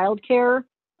for childcare,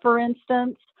 for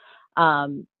instance,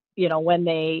 you know, when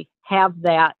they have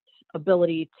that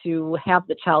ability to have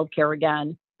the childcare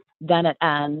again, then it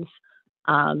ends.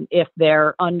 If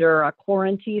they're under a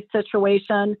quarantine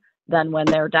situation, then when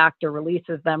their doctor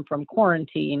releases them from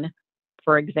quarantine,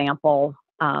 for example,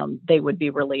 they would be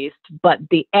released. But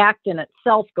the act in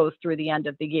itself goes through the end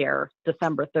of the year,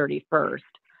 December 31st.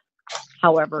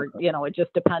 However, you know, it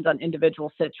just depends on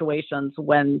individual situations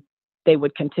when they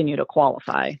would continue to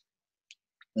qualify.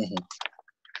 Mm-hmm.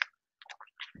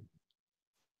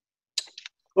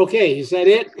 Okay, is that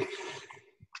it?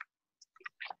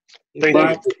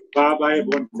 Bob, I have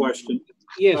one question.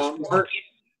 Yes.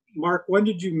 Mark, when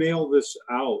did you mail this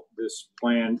out, this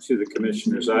plan to the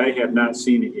commissioners? I have not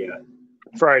seen it yet.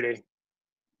 Friday.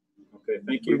 Okay,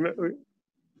 thank you.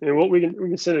 And we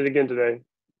can send it again today.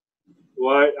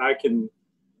 Well, I didn't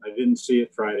see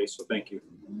it Friday, so thank you.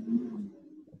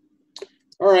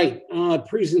 All right,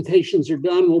 presentations are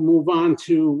done. We'll move on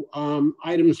to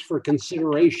items for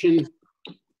consideration.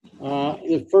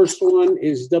 The first one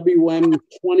is WM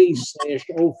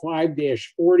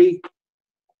 20/05-40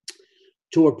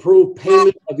 to approve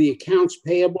payment of the accounts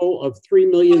payable of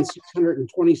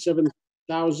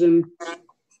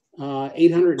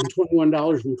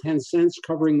 $3,627,821.10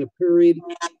 covering the period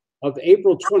of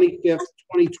April 25th,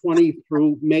 2020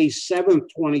 through May 7th,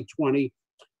 2020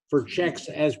 for checks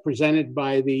as presented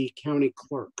by the county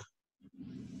clerk.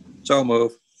 So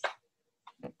move.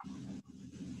 I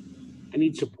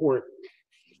need support.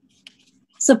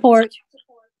 Support.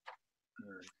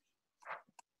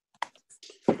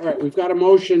 All right, we've got a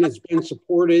motion. It's been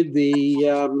supported.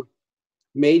 The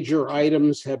major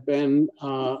items have been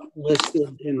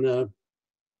listed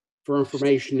for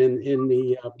information in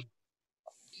the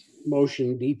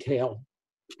motion detail.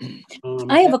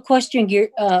 I have a question here,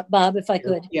 Bob, if I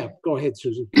could. Yeah, go ahead,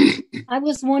 Susan. I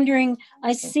was wondering,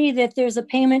 I see that there's a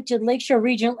payment to Lakeshore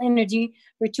Regional Energy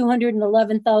for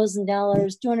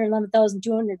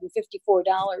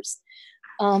 $211,254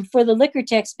 for the liquor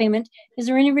tax payment. Is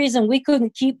there any reason we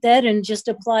couldn't keep that and just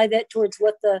apply that towards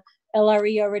what the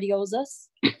LRE already owes us?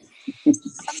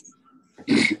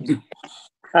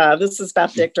 This is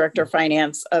Beth Dick, Director of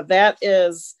Finance. That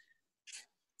is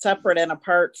separate and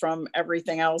apart from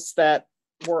everything else that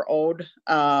we're owed.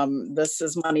 This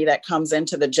is money that comes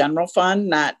into the general fund,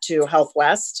 not to Health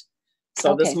West.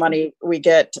 So okay. This money, we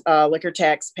get liquor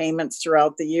tax payments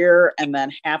throughout the year, and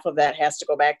then half of that has to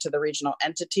go back to the regional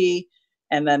entity.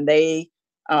 And then they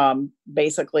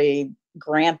basically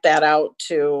grant that out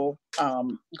to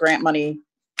grant money,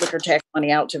 liquor tax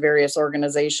money out to various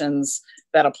organizations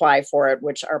that apply for it,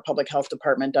 which our public health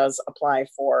department does apply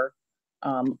for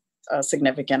a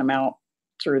significant amount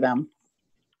through them.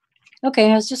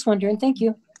 Okay, I was just wondering. Thank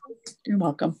you. You're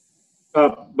welcome.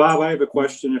 Bob, I have a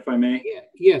question, if I may. Yeah,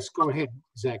 yes, go ahead,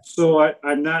 Zach. So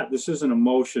I'm not, this isn't a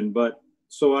motion, but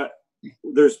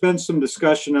there's been some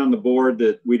discussion on the board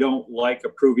that we don't like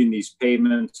approving these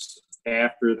payments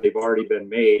after they've already been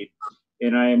made.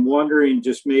 And I am wondering,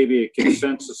 just maybe a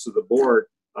consensus of the board,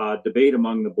 debate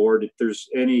among the board, if there's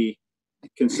any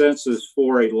consensus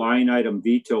for a line item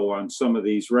veto on some of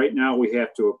these. Right now, we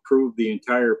have to approve the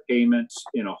entire payments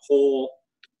in a whole.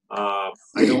 I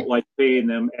don't like paying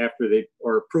them after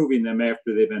or approving them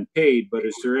after they've been paid, but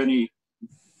is there any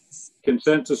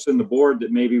consensus in the board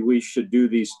that maybe we should do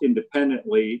these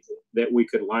independently, that we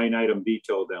could line item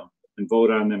veto them and vote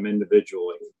on them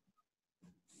individually?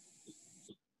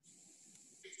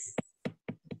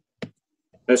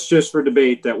 That's just for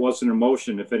debate. That wasn't a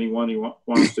motion. If anyone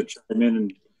wants to chime in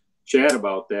and chat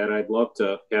about that, I'd love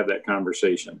to have that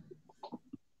conversation.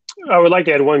 I would like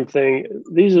to add one thing.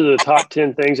 These are the top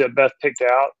 10 things that Beth picked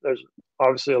out. There's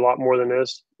obviously a lot more than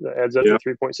this that adds up to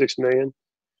 3.6 million.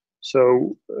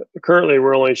 So currently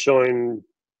we're only showing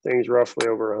things roughly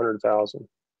over 100,000.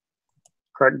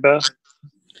 Correct, Beth?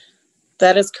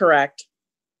 That is correct.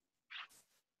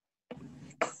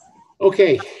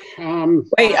 Okay.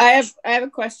 Wait, I have a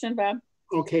question, Bob.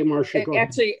 Okay, Marcia, go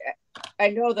Actually, I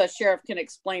know the sheriff can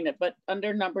explain it, but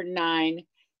under number 9,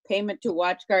 payment to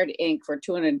WatchGuard Inc. for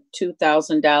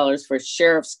 $202,000 for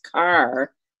sheriff's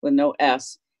car with no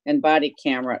S and body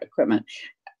camera equipment.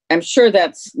 I'm sure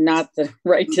that's not the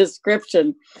right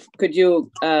description. Could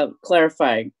you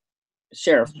clarify,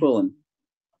 Sheriff Poulin?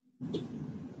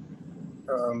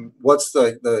 What's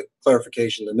the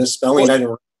clarification? The misspelling? I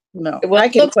didn't. No. Well,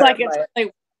 it looks like it's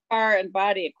only car and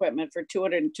body equipment for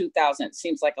 $202,000. It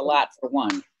seems like a lot for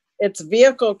one. It's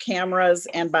vehicle cameras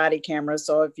and body cameras.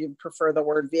 So if you prefer the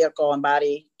word vehicle and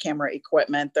body camera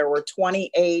equipment, there were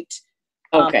 28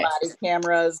 body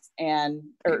cameras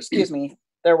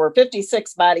there were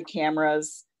 56 body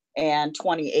cameras and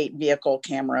 28 vehicle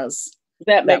cameras.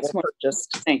 That makes more sense.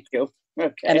 Thank you.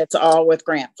 Okay. And it's all with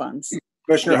grant funds.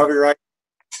 Commissioner Hovey, right?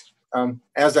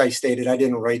 As I stated, I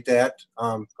didn't write that,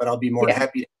 but I'll be more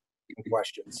happy to answer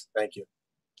questions. Thank you.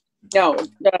 No,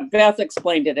 Beth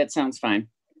explained it. It sounds fine.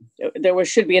 There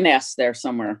should be an S there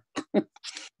somewhere. All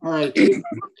right.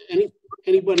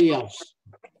 Anybody else?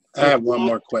 I have one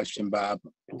more question, Bob.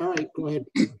 All right, go ahead.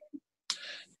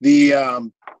 The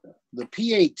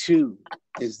PA2,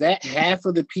 is that half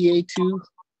of the PA2?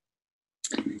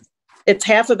 It's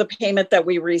half of the payment that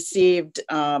we received,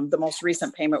 the most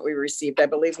recent payment we received. I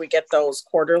believe we get those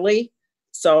quarterly.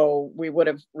 So we would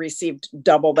have received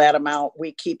double that amount.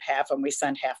 We keep half and we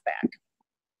send half back.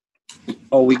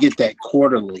 Oh, we get that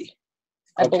quarterly.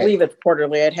 I believe it's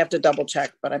quarterly. I'd have to double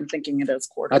check, but I'm thinking it is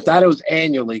quarterly. I thought it was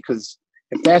annually, because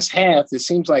if that's half, it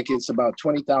seems like it's about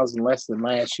 20,000 less than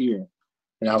last year.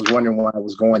 And I was wondering why it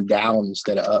was going down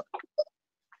instead of up.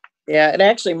 Yeah, it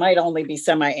actually might only be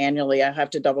semi-annually. I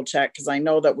have to double check because I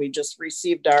know that we just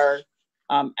received our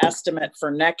estimate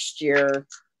for next year,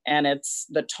 and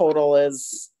the total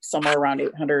is somewhere around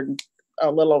 800,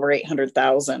 a little over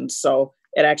 800,000. So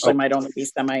it actually might only be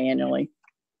semi-annually.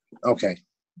 Okay.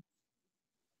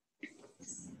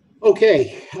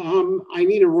 Okay, I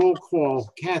need a roll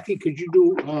call. Kathy, could you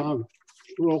do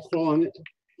roll call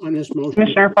on this motion?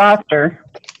 Commissioner Foster.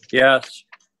 Yes.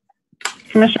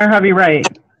 Commissioner Hovey Wright.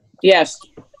 Yes.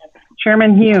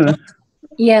 Chairman Hughes.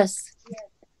 Yes.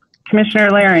 Commissioner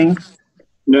Laring.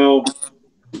 No.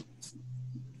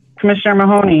 Commissioner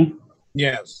Mahoney.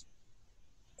 Yes.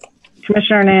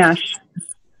 Commissioner Nash.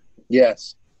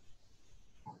 Yes.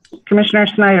 Commissioner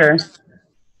Snyder.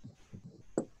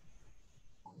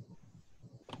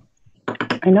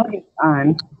 I know he's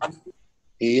on.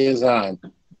 He is on.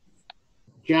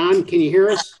 John, can you hear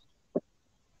us?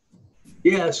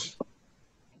 Yes.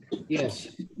 Yes.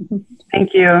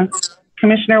 Thank you.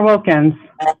 Commissioner Wilkins.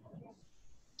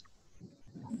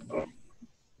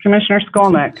 Commissioner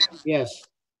Skolnick. Yes.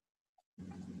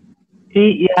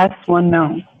 8 yes, 1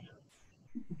 no.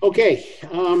 Okay,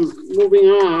 moving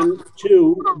on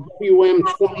to WM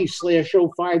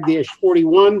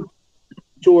 20/05-41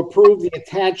 to approve the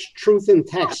attached Truth in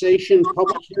Taxation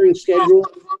public hearing schedule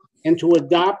and to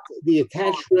adopt the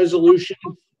attached resolution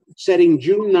setting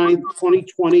June 9th,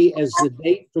 2020 as the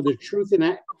date for the Truth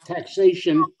in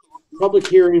Taxation public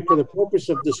hearing for the purpose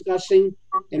of discussing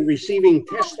and receiving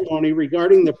testimony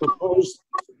regarding the proposed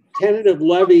tentative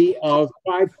levy of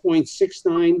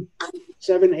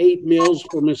 5.6978 mills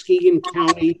for Muskegon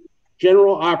County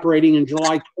general operating in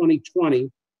July 2020,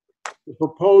 the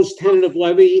proposed tentative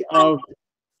levy of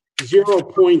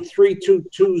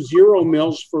 0.3220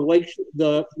 mills for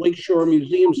the Lakeshore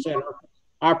Museum Center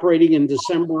operating in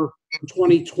December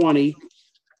 2020,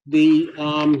 the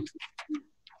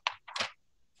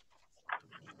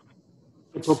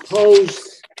proposed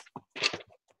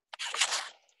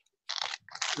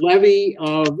levy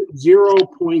of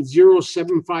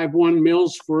 0.0751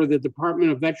 mills for the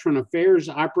Department of Veteran Affairs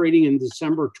operating in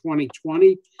December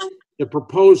 2020, the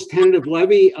proposed tentative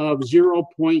levy of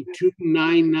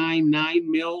 0.2999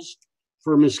 mills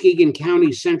for Muskegon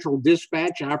County Central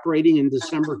Dispatch operating in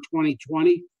December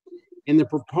 2020, and the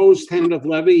proposed tentative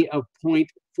levy of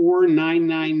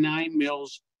 0.4999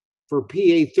 mils for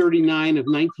PA 39 of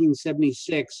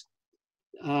 1976,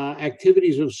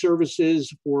 Activities of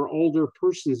Services for Older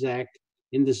Persons Act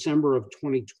in December of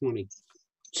 2020.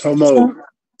 So moved.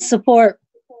 Support.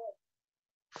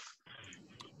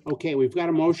 Okay, we've got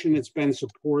a motion that's been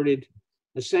supported.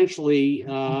 Essentially,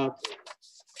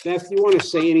 Beth, you want to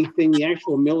say anything? The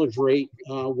actual millage rate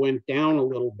went down a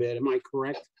little bit. Am I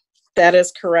correct? That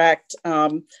is correct.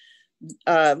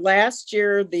 Last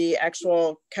year, the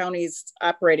actual county's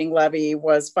operating levy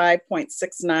was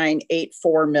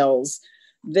 5.6984 mils.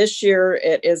 This year,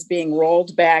 it is being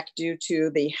rolled back due to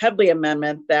the Headley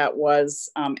Amendment that was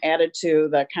added to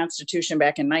the Constitution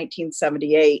back in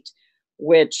 1978,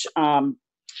 which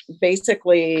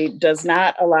basically does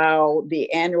not allow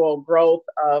the annual growth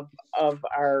of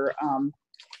our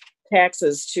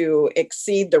taxes to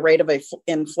exceed the rate of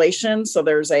inflation. So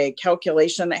there's a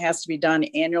calculation that has to be done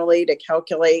annually to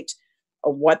calculate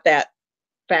what that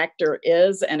factor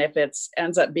is. And if it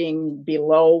ends up being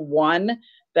below 1,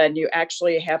 then you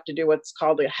actually have to do what's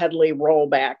called a Headley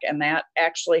rollback. And that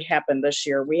actually happened this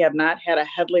year. We have not had a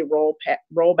Headley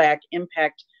rollback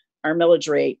impact our millage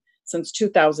rate since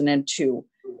 2002.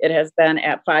 It has been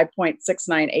at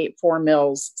 5.6984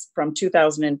 mils from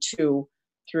 2002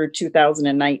 through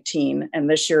 2019. And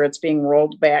this year it's being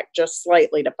rolled back just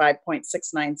slightly to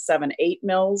 5.6978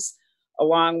 mils,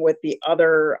 along with the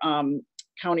other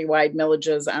countywide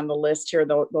millages on the list here.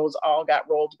 Those all got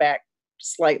rolled back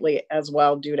slightly as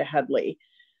well due to Headley.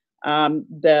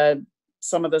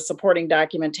 Some of the supporting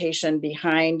documentation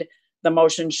behind the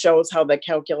motion shows how the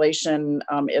calculation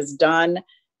is done,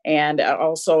 and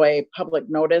also a public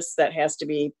notice that has to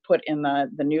be put in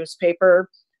the newspaper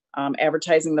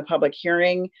advertising the public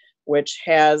hearing, which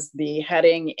has the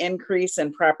heading "Increase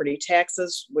in Property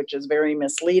Taxes," which is very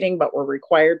misleading, but we're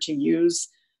required to use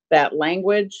that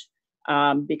language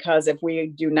because if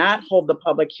we do not hold the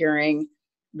public hearing,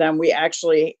 then we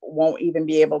actually won't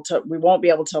be able to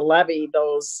levy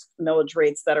those millage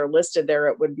rates that are listed there.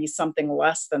 It would be something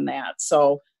less than that.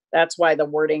 So that's why the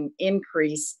wording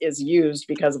 "increase" is used,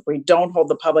 because if we don't hold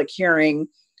the public hearing,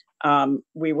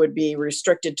 we would be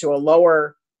restricted to a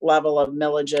lower level of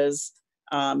millages.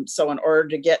 So in order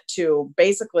to get to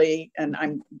basically,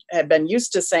 and have been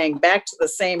used to saying back to the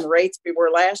same rates we were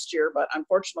last year, but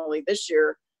unfortunately this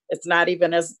year, it's not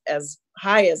even as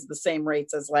high as the same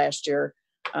rates as last year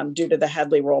due to the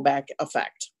Headley rollback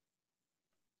effect.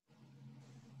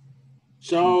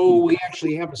 So we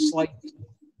actually have a slight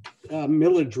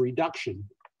millage reduction.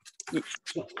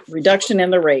 Reduction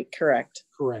in the rate, correct.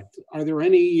 Correct. Are there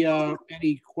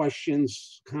any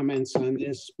questions, comments on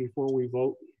this before we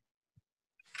vote?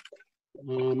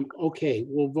 Okay,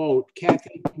 we'll vote.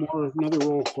 Kathy, another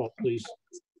roll call, please.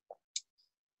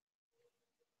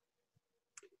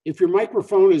 If your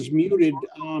microphone is muted,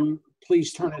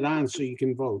 please turn it on so you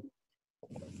can vote.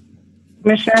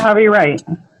 Commissioner Harvey Wright.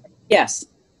 Yes.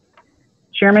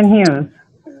 Chairman Hughes.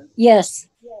 Yes.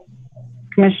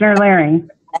 Commissioner Laring.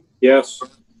 Yes.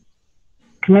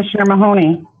 Commissioner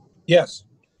Mahoney. Yes.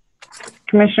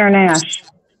 Commissioner Nash.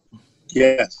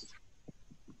 Yes.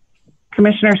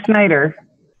 Commissioner Snyder.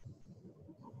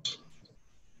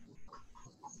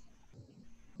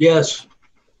 Yes.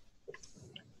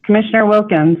 Commissioner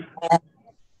Wilkins.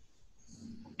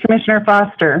 Commissioner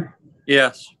Foster.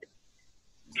 Yes.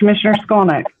 Commissioner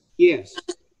Skolnick. Yes.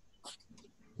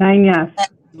 9 yes.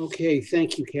 Okay,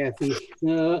 thank you, Kathy.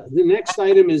 The next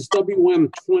item is WM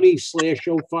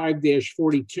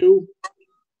 20/05-42 to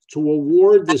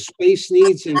award the Space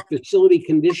Needs and Facility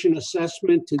Condition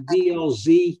Assessment to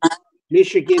DLZ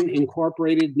Michigan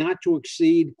Incorporated, not to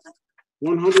exceed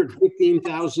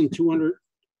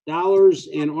 $115,200,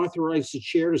 and authorize the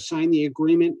chair to sign the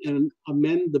agreement and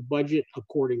amend the budget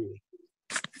accordingly.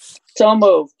 So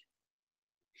moved.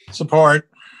 Support.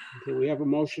 Okay, we have a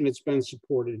motion that's been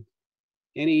supported.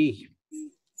 Any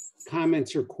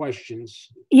comments or questions?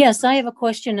 Yes, I have a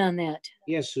question on that.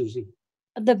 Yes, Susie.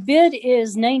 The bid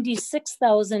is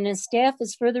 $96,000 and staff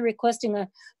is further requesting a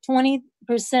 20%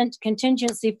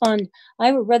 contingency fund.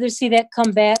 I would rather see that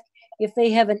come back if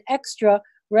they have an extra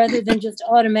rather than just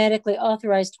automatically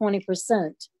authorize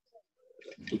 20%.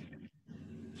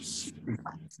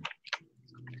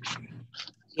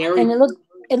 Gary? And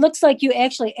it looks like you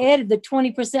actually added the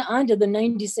 20% onto the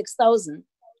 96,000.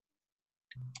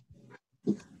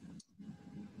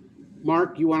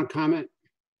 Mark, you want to comment?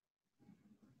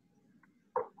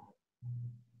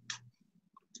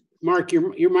 Mark,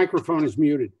 your microphone is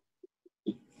muted.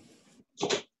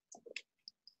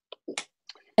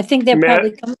 I think they're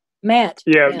Matt? probably Matt.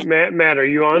 Yeah, Matt, are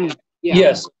you on? Yeah.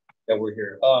 Yes. that we're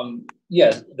here.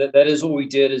 Yes, that is what we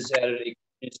did, is added a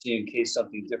contingency in case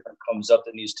something different comes up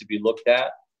that needs to be looked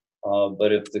at.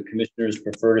 But if the commissioners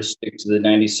prefer to stick to the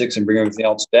 96 and bring everything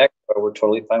else back, we're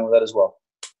totally fine with that as well.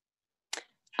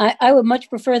 I would much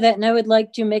prefer that, and I would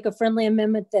like to make a friendly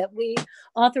amendment that we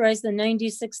authorize the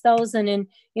 96,000, and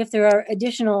if there are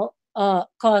additional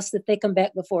costs, that they come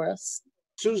back before us.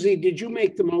 Susie, did you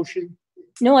make the motion?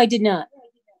 No, I did not.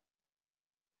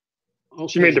 Okay.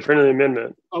 She made the friendly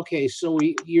amendment. Okay, so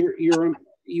you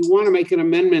want to make an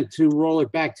amendment to roll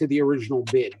it back to the original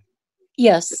bid?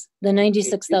 Yes, the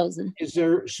 96,000. Is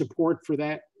there support for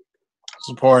that?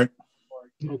 Support.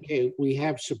 Okay, we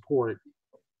have support.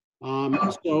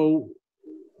 So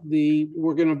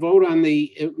we're going to vote on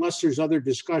unless there's other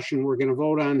discussion, we're going to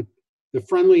vote on the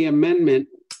friendly amendment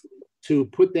to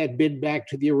put that bid back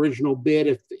to the original bid.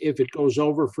 If it goes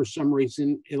over for some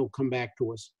reason, it'll come back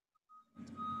to us.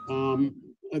 Are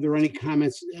there any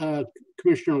comments?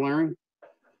 Commissioner Laring?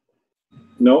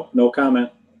 No, no comment.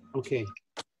 Okay.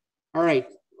 All right.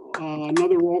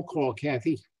 Another roll call,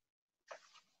 Kathy.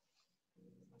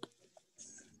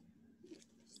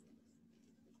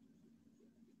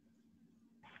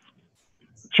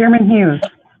 Chairman Hughes.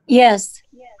 Yes.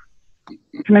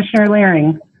 Commissioner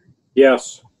Laring.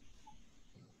 Yes.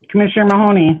 Commissioner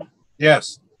Mahoney.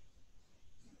 Yes.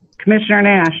 Commissioner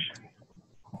Nash.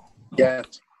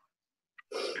 Yes.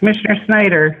 Commissioner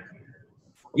Snyder.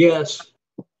 Yes.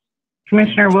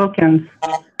 Commissioner Wilkins.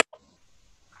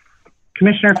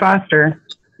 Commissioner Foster.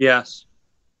 Yes.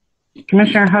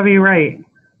 Commissioner Hovey-Wright.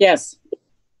 Yes.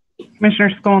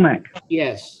 Commissioner Skolnick.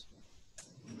 Yes.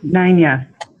 9 yes.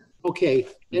 Okay.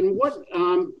 And what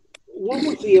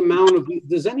was the amount of,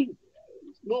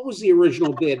 what was the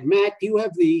original bid? Matt, do you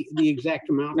have the exact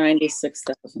amount?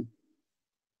 96,000.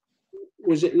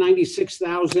 Was it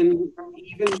 96,000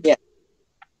 even? Yeah.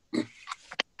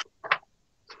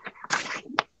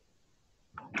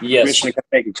 Yes. Commissioner, can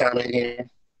I make a comment here?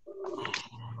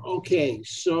 Okay,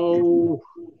 so.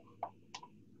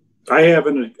 I have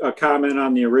a comment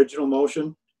on the original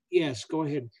motion. Yes, go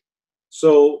ahead.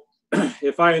 So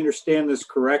if I understand this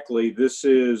correctly, this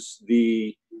is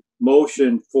the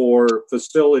motion for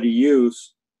facility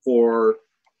use for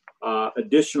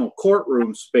additional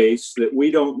courtroom space that we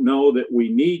don't know that we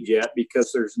need yet,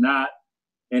 because there's not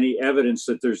any evidence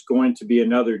that there's going to be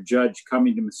another judge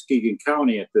coming to Muskegon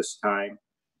County at this time.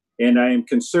 And I am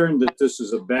concerned that this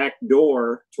is a back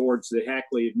door towards the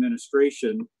Hackley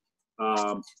administration,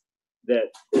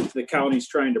 that the county's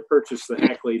trying to purchase the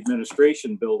Hackley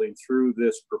administration building through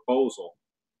this proposal.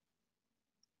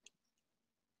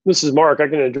 This is Mark. I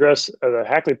can address the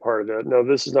Hackley part of that. No,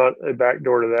 this is not a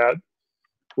backdoor to that.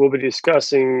 We'll be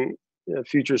discussing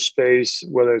future space,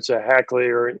 whether it's a Hackley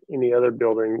or any other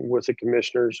building, with the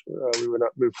commissioners. We would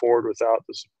not move forward without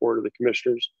the support of the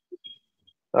commissioners.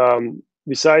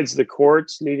 Besides the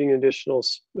courts needing additional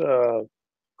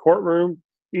courtroom,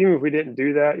 even if we didn't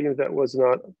do that, even if that was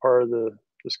not part of the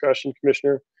discussion,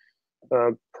 Commissioner,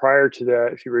 prior to that,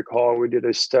 if you recall, we did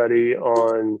a study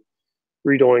on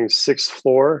redoing 6th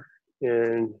floor,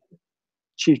 and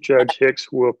Chief Judge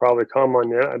Hicks will probably comment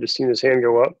on that. I've just seen his hand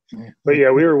go up. But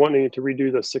yeah, we were wanting to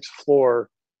redo the 6th floor.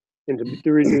 And to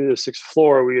redo the 6th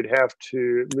floor, we would have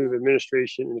to move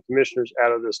administration and the commissioners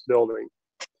out of this building.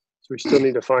 So we still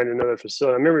need to find another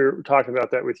facility. I remember we were talking about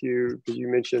that with you, because you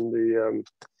mentioned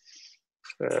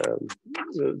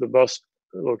the bus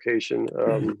location,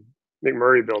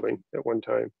 McMurray building at one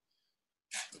time.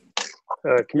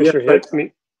 Commissioner Hicks,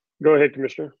 go ahead,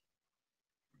 Commissioner.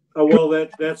 Well,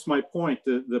 that's my point.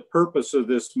 The purpose of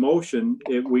this motion,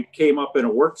 we came up in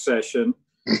a work session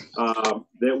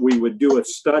that we would do a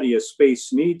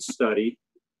space needs study,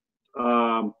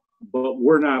 but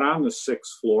we're not on the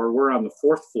 6th floor. We're on the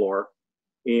 4th floor.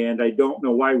 And I don't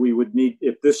know why we would need,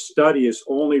 if this study is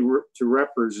only to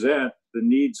represent the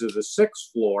needs of the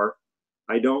 6th floor,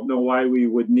 I don't know why we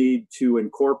would need to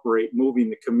incorporate moving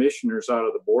the commissioners out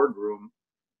of the boardroom.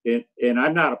 And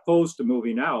I'm not opposed to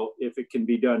moving out if it can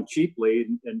be done cheaply.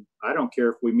 And I don't care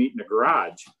if we meet in a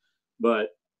garage, but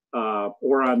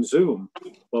or on Zoom.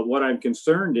 But what I'm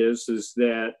concerned is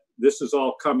that this is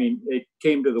all coming. It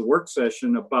came to the work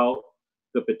session about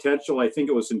the potential, I think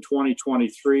it was in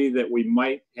 2023, that we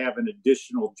might have an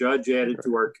additional judge added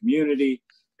to our community,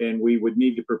 and we would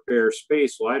need to prepare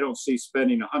space. Well, I don't see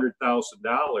spending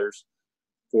 $100,000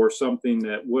 for something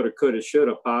that woulda, coulda,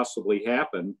 shoulda possibly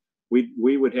happened.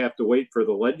 We would have to wait for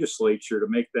the legislature to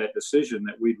make that decision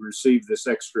that we'd receive this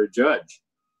extra judge.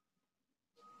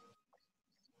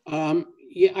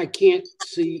 Yeah, I can't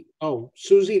see. Oh,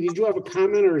 Susie, did you have a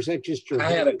comment, or is that just your?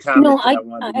 I had a comment. No, I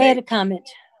had a comment.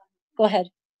 Go ahead.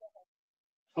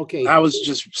 Okay. I was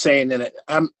just saying that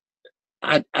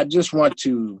I just want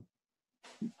to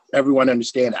everyone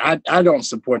understand. I don't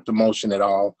support the motion at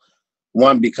all.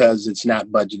 One, because it's not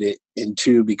budgeted, and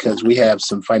two, because we have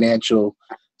some financial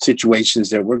situations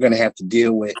that we're going to have to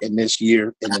deal with in this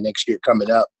year and the next year coming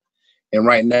up. And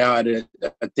right now, I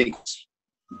think it's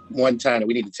one time that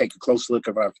we need to take a close look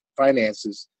at our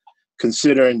finances,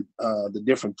 considering the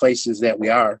different places that we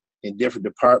are in different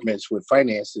departments with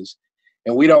finances.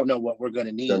 And we don't know what we're going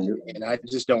to need. And I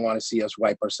just don't want to see us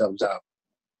wipe ourselves out.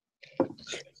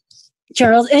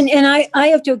 Charles, and I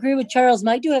have to agree with Charles.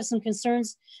 I do have some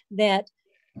concerns that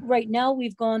right now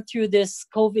we've gone through this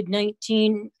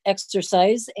COVID-19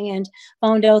 exercise and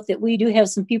found out that we do have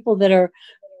some people that are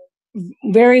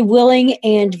very willing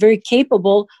and very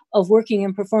capable of working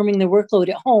and performing their workload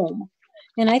at home.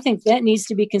 And I think that needs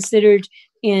to be considered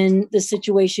in the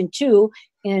situation too.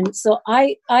 And so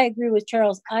I agree with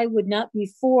Charles. I would not be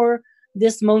for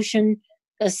this motion,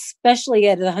 especially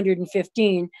at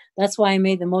 115. That's why I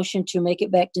made the motion to make it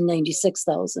back to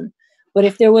 96,000. But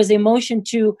if there was a motion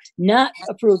to not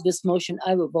approve this motion,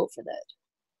 I would vote for that.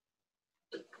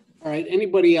 All right.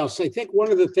 Anybody else? I think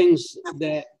one of the things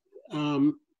that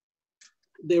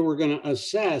they were going to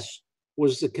assess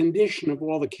was the condition of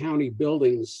all the county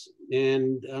buildings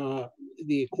and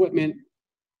the equipment,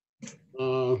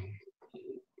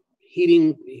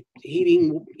 heating,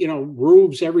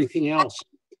 roofs, everything else.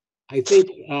 I think,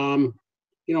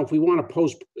 if we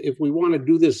want to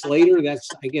do this later,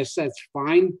 I guess that's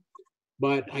fine.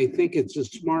 But I think it's a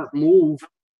smart move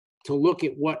to look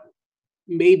at what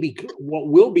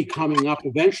will be coming up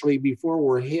eventually before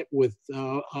we're hit with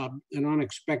a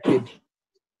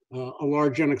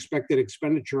large unexpected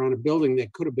expenditure on a building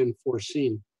that could have been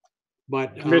foreseen.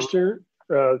 But Commissioner,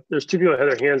 there's two people that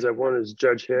had their hands up. One is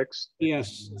Judge Hicks.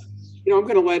 Yes, I'm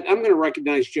going to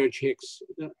recognize Judge Hicks.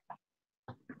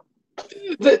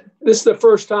 This is the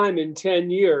first time in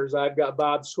 10 years I've got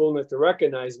Bob Skolnick to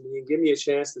recognize me and give me a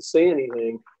chance to say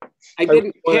anything. I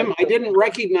didn't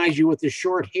recognize you with the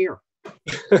short hair.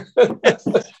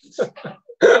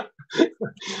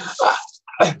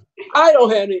 I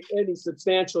don't have any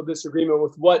substantial disagreement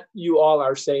with what you all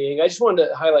are saying. I just wanted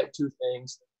to highlight two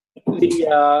things.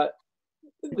 The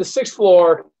sixth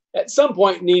floor at some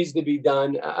point needs to be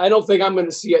done. I don't think I'm going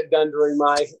to see it done during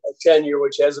my tenure,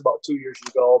 which has about 2 years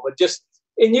to go, but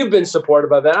and you've been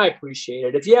supportive of that. I appreciate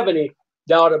it. If you have any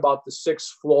doubt about the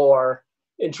sixth floor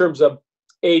in terms of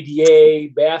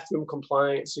ADA, bathroom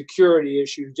compliance, security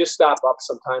issues, just stop up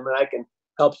sometime and I can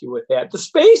help you with that. The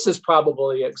space is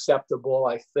probably acceptable,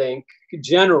 I think,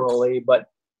 generally, but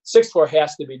sixth floor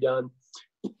has to be done.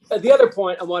 The other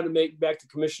point I want to make back to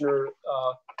Commissioner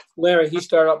Larry, he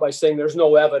started out by saying there's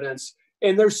no evidence,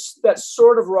 and that's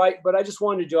sort of right, but I just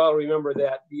wanted you all to remember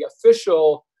that the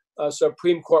official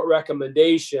Supreme Court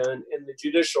recommendation in the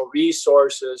Judicial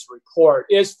Resources report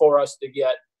is for us to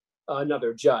get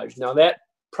another judge. Now that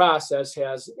process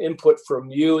has input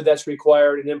from you that's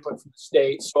required and input from the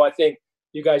state, so I think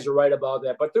you guys are right about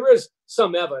that, but there is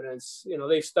some evidence,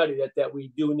 they've studied it, that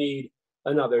we do need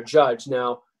another judge.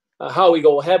 Now, how we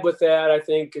go ahead with that, I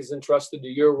think, is entrusted to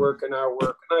your work and our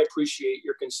work. And I appreciate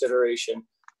your consideration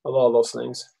of all those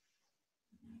things.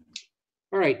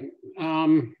 All right.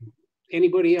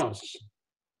 Anybody else?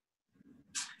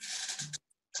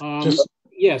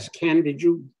 Yes, Ken, did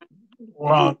you?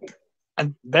 Well,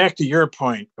 and back to your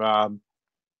point, Bob,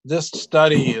 this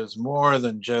study is more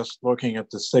than just looking at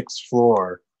the sixth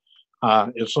floor.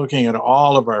 It's looking at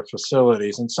all of our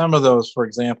facilities, and some of those, for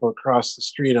example, across the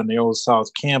street on the old South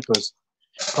Campus,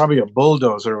 probably a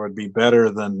bulldozer would be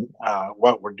better than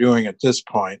what we're doing at this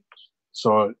point.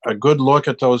 So a good look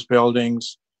at those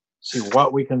buildings, see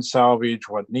what we can salvage,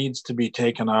 what needs to be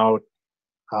taken out.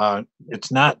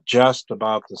 It's not just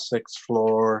about the sixth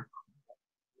floor.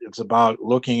 It's about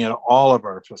looking at all of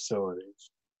our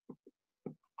facilities.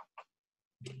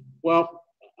 Well,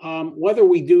 whether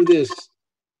we do this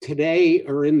today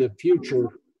or in the future,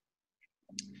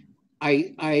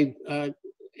 I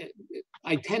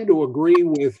tend to agree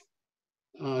with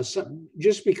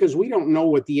just because we don't know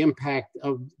what the impact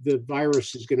of the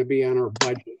virus is going to be on our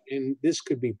budget, and this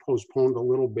could be postponed a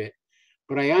little bit.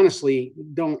 But I honestly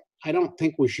don't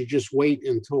think we should just wait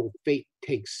until fate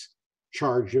takes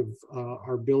charge of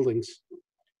our buildings.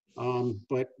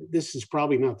 But this is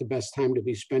probably not the best time to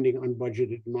be spending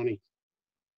unbudgeted money.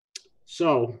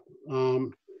 So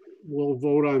we'll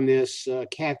vote on this.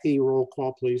 Kathy, roll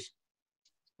call, please.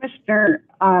 Commissioner,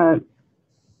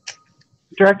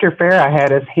 Director Farah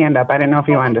had his hand up. I didn't know if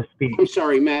he wanted to speak. I'm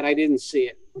sorry, Matt, I didn't see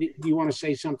it. Do you want to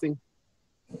say something?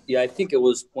 Yeah, I think it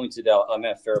was pointed out. I'm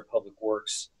at Farah Public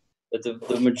Works. But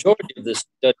the majority of this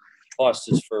study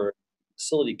cost is for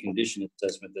facility condition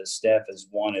assessment that staff has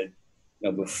wanted,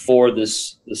 before the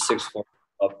sixth floor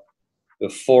up,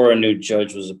 before a new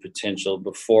judge was a potential,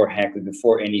 before Hackley,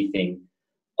 before anything.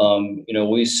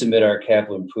 We submit our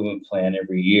capital improvement plan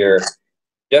every year.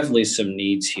 Definitely some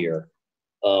needs here,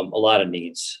 a lot of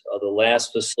needs. The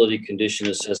last facility condition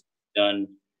assessment done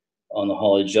on the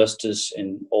Hall of Justice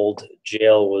and Old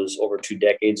Jail was over 2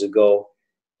 decades ago,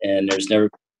 and there's never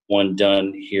been one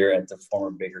done here at the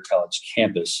former Baker College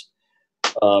campus.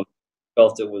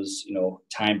 Felt it was,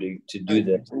 time to do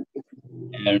that.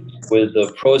 And with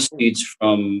the proceeds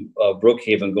from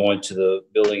Brookhaven going to the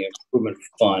Building Improvement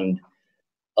Fund,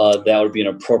 that would be an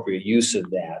appropriate use of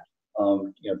that,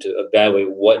 to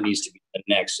evaluate what needs to be done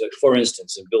next. So for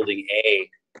instance, in Building A,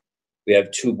 we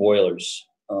have 2 boilers.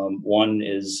 One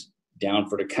is down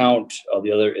for the count,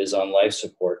 the other is on life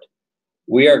support.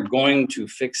 We are going to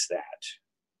fix that,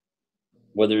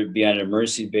 whether it be on an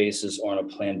emergency basis or on a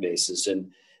planned basis.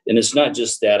 And it's not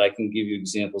just that. I can give you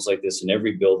examples like this in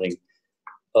every building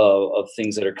of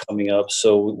things that are coming up.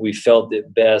 So we felt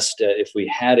it best if we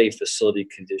had a facility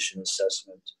condition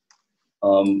assessment,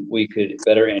 we could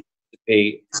better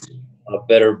anticipate,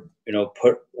 better,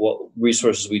 put what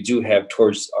resources we do have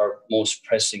towards our most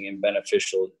pressing and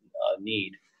beneficial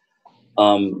need.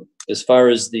 As far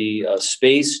as the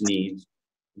space needs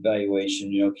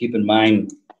evaluation, keep in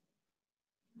mind,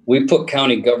 we put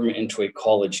county government into a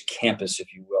college campus,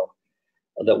 if you will,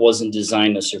 that wasn't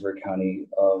designed to serve our county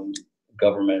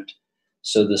government.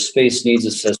 So the space needs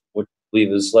assessment, which I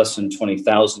believe is less than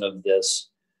 20,000 of this,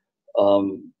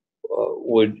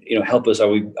 would help us.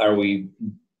 Are we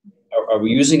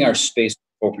using our space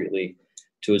appropriately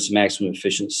to its maximum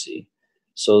efficiency?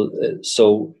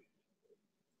 So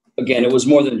again, it was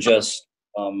more than just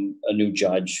a new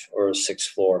judge or a 6th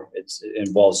floor. It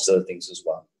involves other things as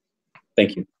well.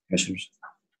 Thank you, commissioners.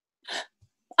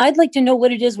 I'd like to know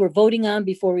what it is we're voting on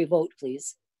before we vote,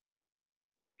 please.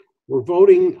 We're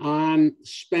voting on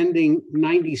spending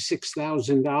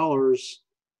 $96,000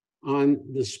 on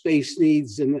the space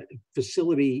needs and the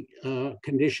facility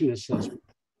condition assessment.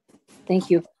 Thank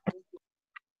you.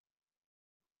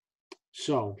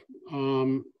 So,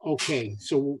 okay,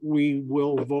 so we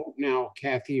will vote now.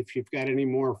 Kathy, if you've got any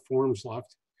more forms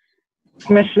left.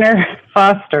 Commissioner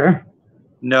Foster.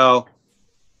 No.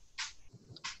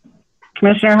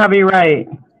 Commissioner Hovey Wright.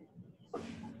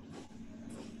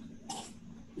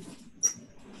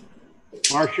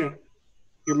 Marcia,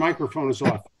 your microphone is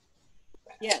off.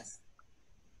 Yes.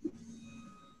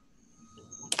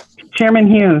 Chairman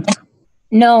Hughes.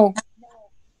 No.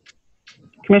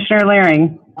 Commissioner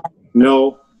Laring.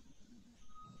 No.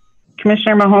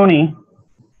 Commissioner Mahoney.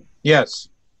 Yes.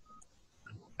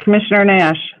 Commissioner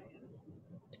Nash.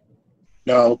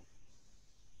 No.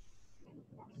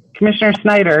 Commissioner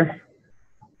Snyder.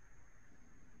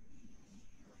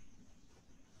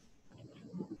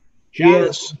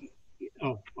 Yes.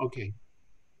 Oh, okay.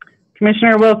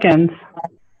 Commissioner Wilkins.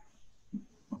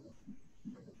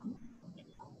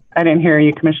 I didn't hear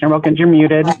you, Commissioner Wilkins. You're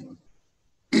muted.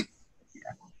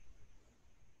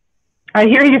 I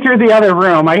hear you through the other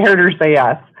room. I heard her say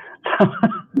yes.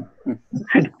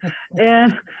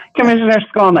 And Commissioner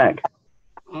Skolnick.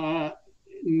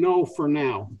 No for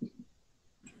now.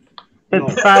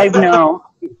 It's no. 5 no.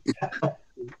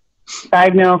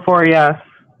 5 no, 4 yes.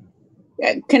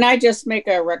 Can I just make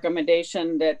a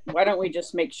recommendation that why don't we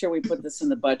just make sure we put this in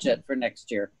the budget for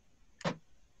next year?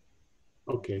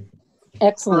 Okay.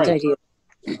 Excellent idea.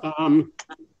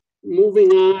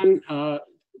 Moving on,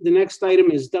 the next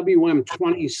item is WM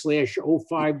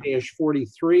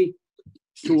 20/05-43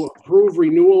 to approve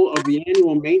renewal of the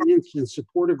annual maintenance and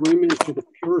support agreement for the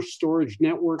Pure Storage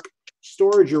Network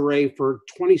storage array for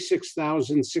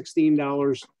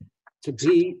 $26,016 to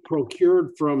be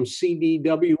procured from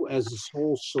CDW as a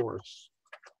sole source.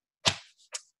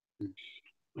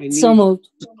 So moved.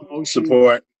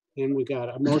 Support. And we got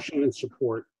a motion and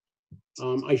support.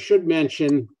 I should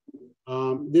mention,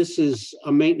 this is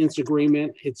a maintenance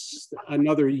agreement. It's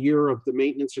another year of the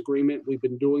maintenance agreement. We've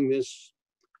been doing this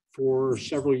for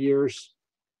several years.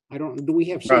 Do we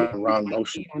have some? Wrong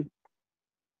motion.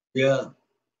 Yeah.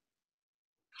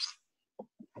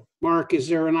 Mark, is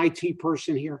there an IT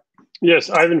person here? Yes,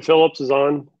 Ivan Phillips is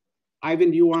on. Ivan,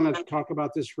 do you want to talk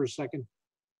about this for a second?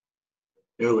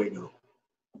 Here we go.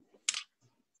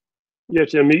 You have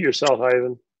to unmute yourself,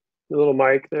 Ivan. The little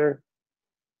mic there.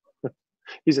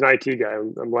 He's an IT guy.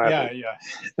 I'm laughing. Yeah.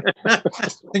 I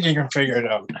think you can figure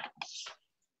it out.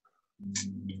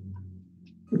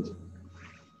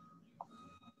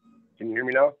 Can you hear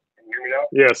me now?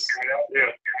 Yes.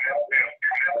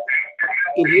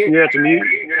 You have to mute.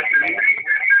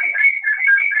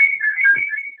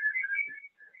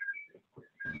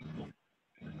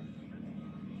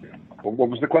 What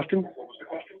was the question?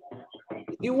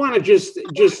 You want to just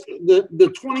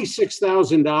the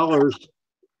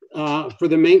 $26,000 for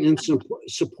the maintenance and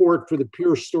support for the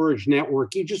Pure Storage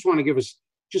Network. You just want to give us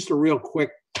just a real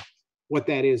quick what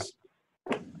that is.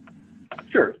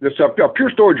 Sure. This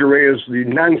Pure Storage Array is the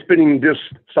non-spinning disk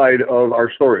side of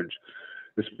our storage.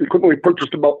 This equipment we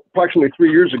purchased about approximately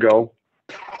 3 years ago,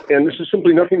 and this is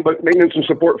simply nothing but maintenance and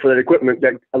support for that equipment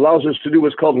that allows us to do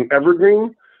what's called an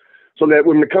evergreen, so that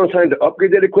when it comes time to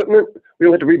upgrade that equipment, we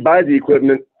don't have to rebuy the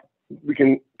equipment. We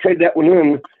can trade that one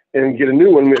in and get a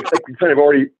new one. We kind of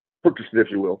already purchased it,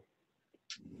 if you will.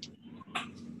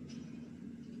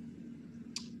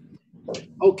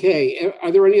 Okay.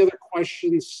 Are there any other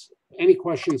questions? Any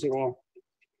questions at all?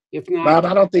 If not, Bob,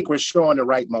 I don't think we're showing the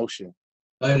right motion.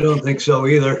 I don't think so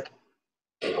either.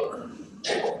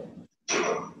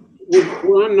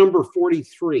 we're on number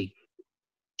 43.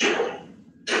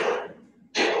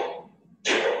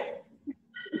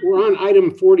 We're on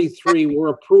item 43. We're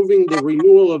approving the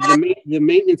renewal of the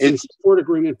maintenance and support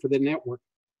agreement for the network.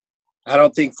 I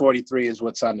don't think 43 is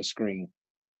what's on the screen.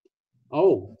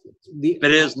 Oh,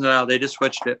 it is now. They just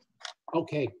switched it.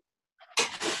 Okay.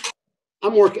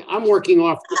 I'm working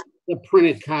off the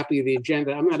printed copy of the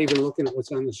agenda. I'm not even looking at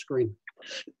what's on the screen.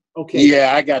 Okay.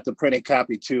 Yeah, I got the printed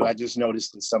copy too. I just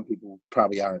noticed that some people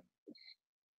probably aren't.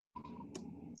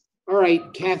 All right,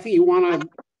 Kathy, you want to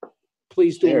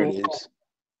please do There a it roll call? is.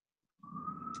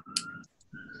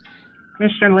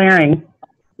 Commissioner Laring,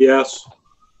 Yes.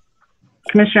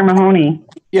 Commissioner Mahoney,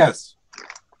 Yes.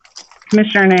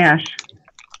 Commissioner Nash,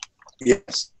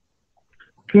 Yes.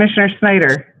 Commissioner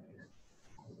Snyder,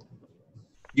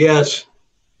 Yes.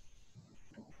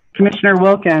 Commissioner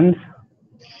Wilkins.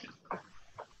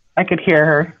 I could hear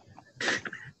her.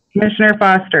 Commissioner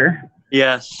Foster,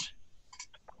 Yes.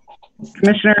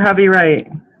 Commissioner Hovey Wright,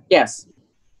 Yes.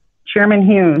 Chairman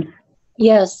Hughes,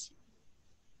 Yes.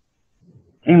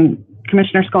 and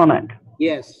Commissioner Skolnick.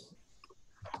 Yes.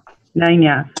 9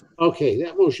 yes. Okay,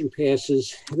 that motion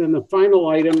passes. And then the final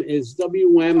item is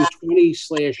WM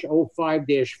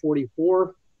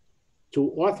 20/05-44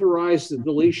 to authorize the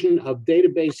deletion of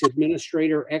database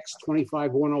administrator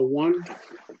X25101,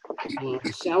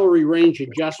 salary range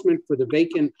adjustment for the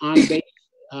vacant on-base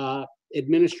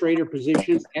administrator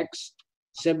position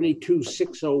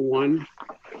X72601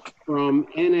 from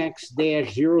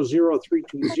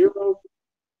NX-00320,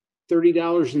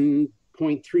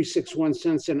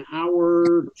 $30.361 an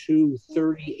hour to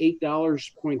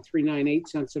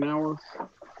 $38.398 an hour,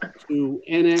 to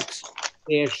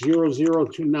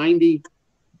NX-00290,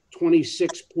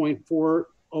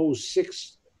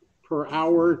 $26.406 per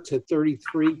hour to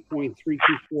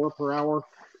 $33.324 per hour.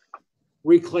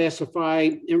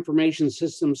 Reclassify information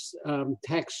systems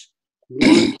text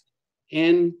 1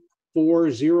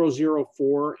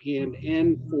 N4004 and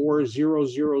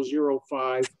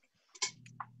N40005,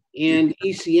 and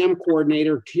ECM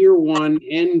coordinator tier 1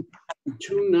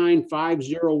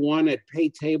 N29501 at pay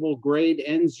table grade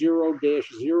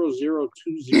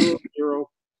N0-00200,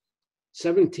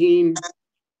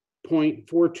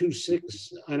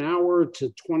 $17.426 an hour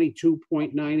to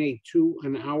 $22.982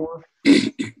 an hour,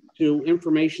 to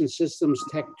information systems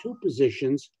tech 2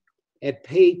 positions at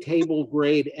pay table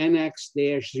grade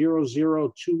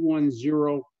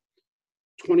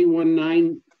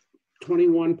NX-00210,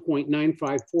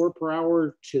 $21.954 per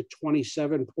hour to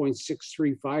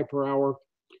 $27.635 per hour.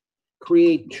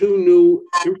 Create 2 new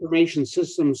information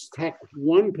systems tech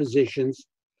 1 positions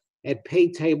at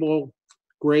pay table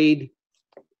grade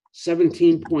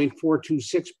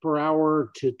 17.426 per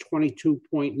hour to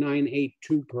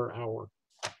 22.982 per hour.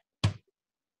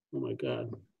 Oh my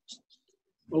God.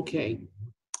 Okay.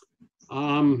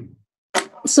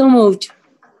 So moved.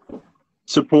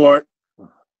 Support.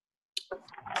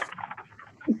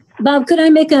 Bob, could I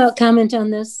make a comment on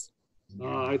this?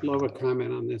 I'd love a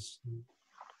comment on this.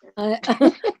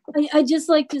 I'd just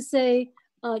like to say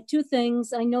 2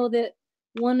 things. I know that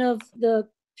one of the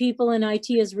people in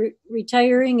IT is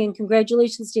retiring, and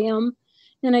congratulations to him.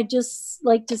 And I'd just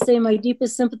like to say my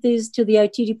deepest sympathies to the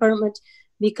IT department,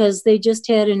 because they just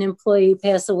had an employee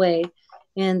pass away.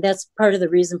 And that's part of the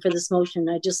reason for this motion.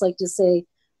 I'd just like to say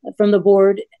from the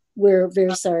board, we're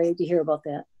very sorry to hear about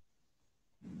that.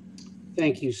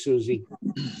 Thank you, Susie.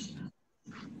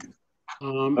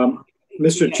 Mr.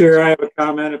 yes. Chair, I have a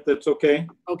comment, if that's okay.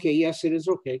 Okay, yes, it is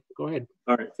okay. Go ahead.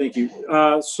 All right, thank you.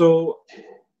 So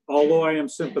although I am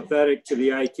sympathetic to the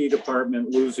IT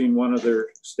department losing one of their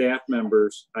staff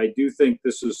members, I do think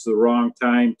this is the wrong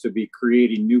time to be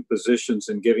creating new positions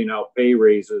and giving out pay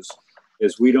raises,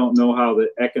 as we don't know how the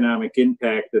economic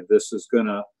impact of this is going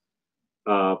to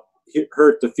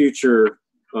hurt the future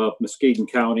of Muskegon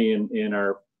County and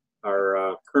our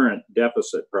current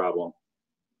deficit problem.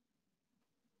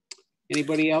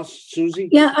 Anybody else? Susie?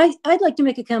 Yeah, I'd like to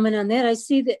make a comment on that. I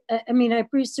see that, I mean, I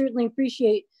certainly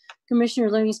appreciate Commissioner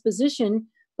Laring's position,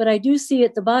 but I do see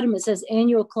at the bottom, it says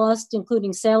annual cost,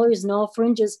 including salaries and all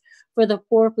fringes for the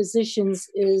 4 positions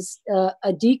is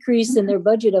a decrease in their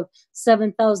budget of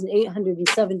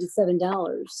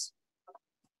 $7,877.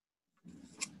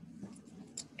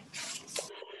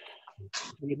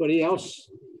 Anybody else?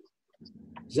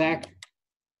 Zach?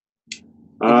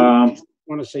 Want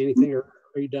to say anything, or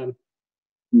are you done?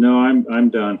 No, I'm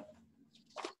done.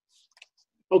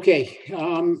 Okay,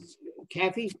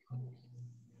 Kathy?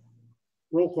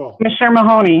 Roll call. Commissioner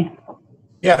Mahoney.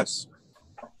 Yes.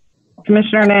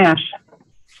 Commissioner Nash.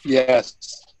 Yes.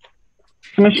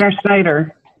 Commissioner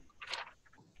Snyder.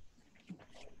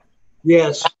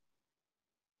 Yes.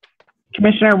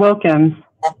 Commissioner Wilkins.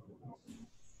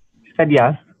 Said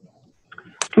yes.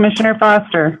 Commissioner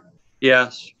Foster.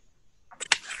 Yes.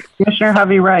 Commissioner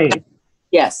Hovey-Wright.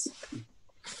 Yes.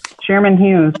 Chairman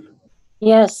Hughes.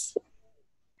 Yes.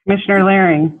 Commissioner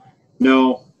Laring.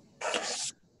 No.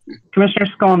 Commissioner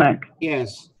Skolnick.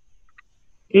 Yes.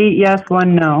 8 yes,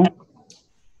 1 no.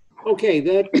 Okay,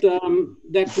 that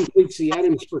completes the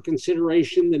items for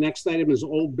consideration. The next item is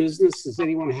old business. Does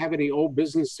anyone have any old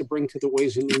business to bring to the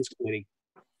Ways and Means Committee?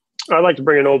 I'd like to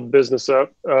bring an old business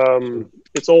up.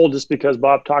 It's old just because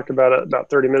Bob talked about it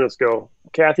about 30 minutes ago.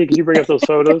 Kathy, could you bring up those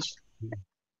photos?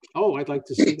 Oh, I'd like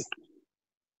to see them.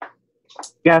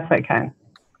 Yes, I can.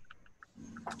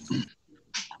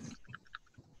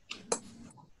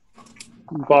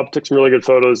 Bob took some really good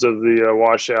photos of the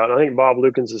washout. I think Bob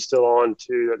Lukens is still on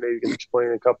too. That maybe you can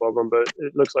explain a couple of them, but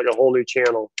it looks like a whole new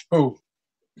channel. Oh,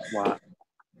 wow.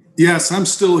 Yes, I'm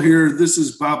still here. This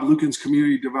is Bob Lukens,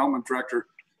 Community Development Director.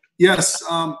 Yes,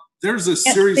 there's a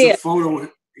series of photos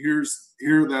here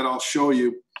that I'll show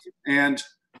you. And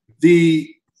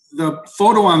the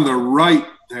photo on the right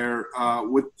there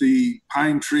with the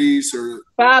pine trees or...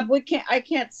 Bob, I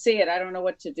can't see it. I don't know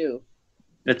what to do.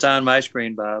 It's on my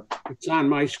screen, Bob. It's on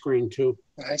my screen too.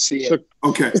 I see it.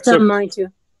 Okay. It's on mine too.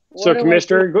 So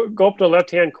Commissioner, go up to the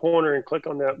left-hand corner and click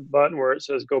on that button where it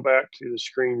says go back to the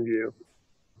screen view.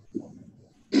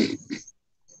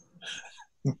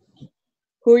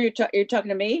 Who are you you're talking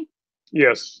to me?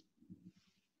 Yes.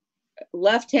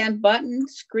 Left-hand button,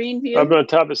 screen view? Up on the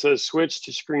top, it says switch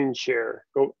to screen share.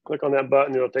 Go click on that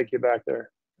button. It'll take you back there.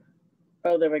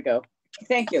 Oh, there we go.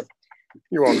 Thank you.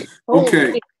 You're welcome.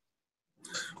 Okay.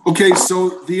 Okay,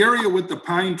 so the area with the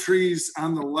pine trees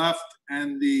on the left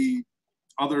and the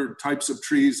other types of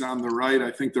trees on the right,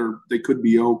 I think they could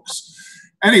be oaks.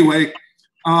 Anyway,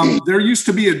 there used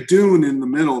to be a dune in the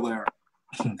middle there.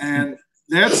 And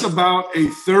that's about a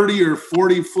 30 or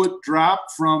 40 foot drop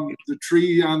from the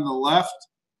tree on the left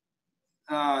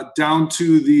down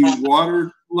to the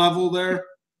water level there.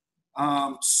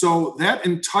 So that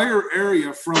entire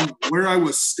area from where I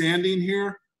was standing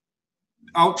here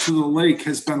out to the lake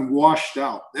has been washed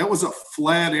out. That was a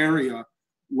flat area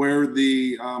where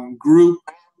the group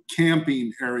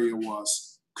camping area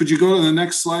was. Could you go to the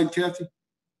next slide, Kathy?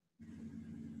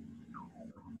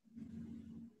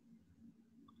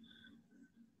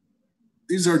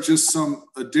 These are just some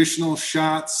additional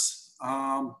shots.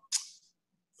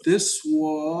 This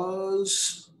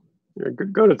was... Yeah,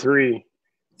 go to 3.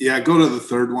 Yeah, go to the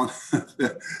third one.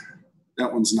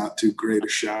 That one's not too great a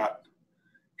shot.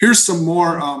 Here's some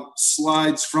more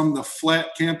slides from the flat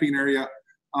camping area.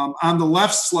 On the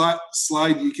left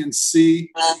slide, you can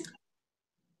see,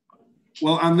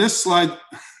 well, on this slide,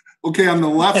 okay, on the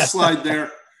left slide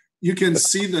there, you can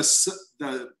see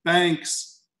the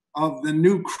banks of the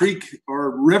new creek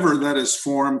or river that is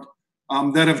formed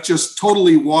that have just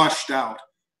totally washed out.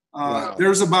 Wow.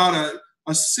 There's about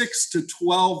a 6 to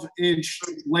 12 inch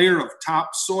layer of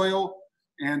topsoil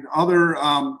and other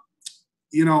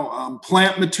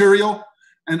plant material,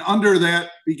 and under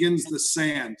that begins the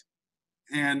sand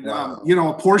and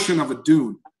a portion of a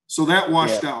dune. So that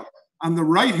washed out. On the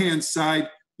right hand side,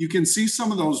 you can see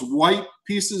some of those white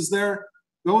pieces there.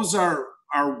 Those are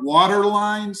water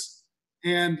lines,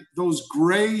 and those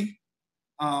gray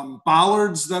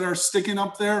bollards that are sticking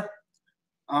up there.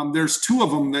 There's 2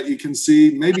 of them that you can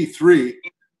see, maybe 3.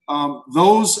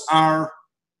 Those are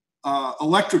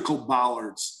electrical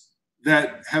bollards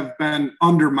that have been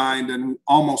undermined and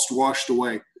almost washed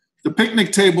away. The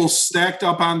picnic tables stacked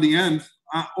up on the end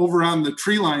over on the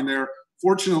tree line there.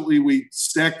 Fortunately, we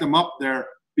stacked them up there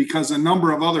because a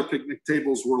number of other picnic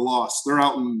tables were lost. They're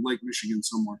out in Lake Michigan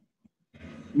somewhere.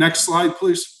 Next slide,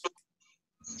 please.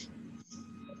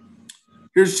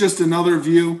 Here's just another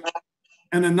view.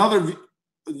 And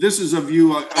this is a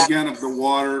view again of the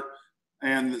water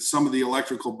and some of the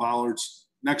electrical bollards.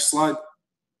 Next slide.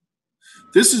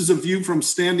 This is a view from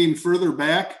standing further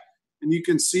back, and you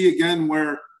can see again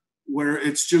where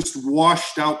it's just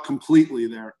washed out completely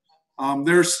there.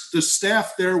 There's the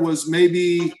staff there was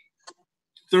maybe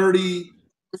 30,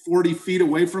 40 feet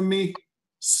away from me.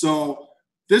 So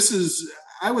this is,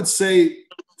 I would say,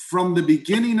 from the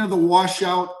beginning of the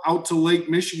washout out to Lake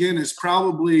Michigan is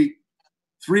probably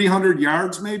 300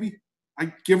 yards, maybe,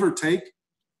 give or take.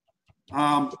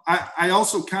 I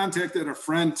also contacted a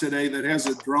friend today that has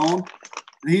a drone,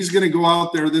 and he's going to go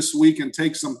out there this week and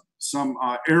take some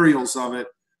aerials of it,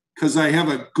 because I have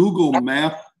a Google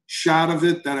map shot of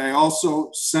it that I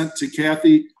also sent to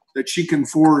Kathy that she can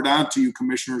forward on to you,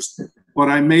 commissioners. But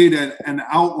I made an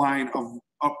outline of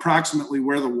approximately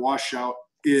where the washout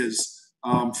is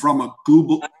from a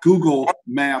Google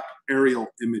map aerial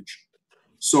image.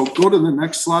 So go to the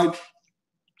next slide.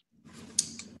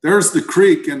 There's the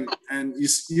creek, and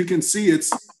you can see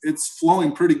it's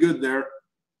flowing pretty good there.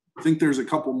 I think there's a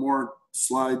couple more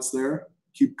slides there.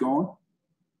 Keep going.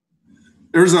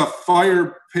 There's a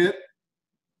fire pit,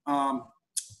 a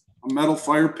metal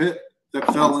fire pit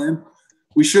that fell in.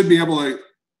 We should be able to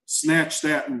snatch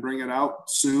that and bring it out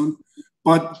soon.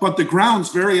 But the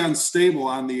ground's very unstable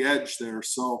on the edge there.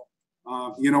 So,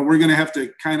 we're going to have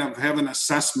to kind of have an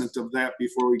assessment of that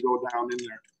before we go down in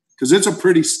there, because it's a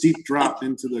pretty steep drop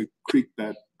into the creek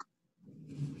bed.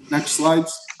 Next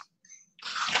slides.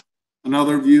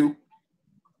 Another view.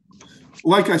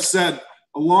 Like I said,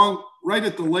 right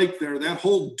at the lake there, that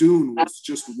whole dune was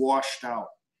just washed out.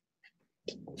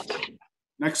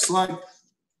 Next slide.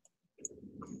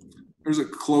 There's a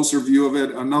closer view of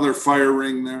it, another fire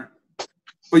ring there.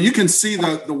 But you can see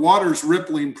the water's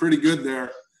rippling pretty good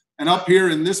there. And up here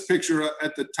in this picture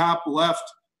at the top left,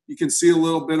 you can see a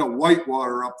little bit of white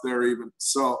water up there even.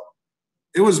 So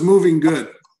it was moving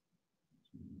good.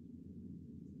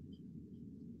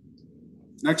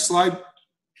 Next slide.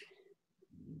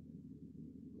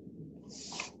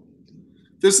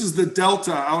 This is the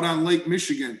delta out on Lake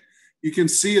Michigan. You can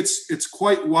see it's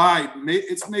quite wide.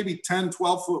 It's maybe 10,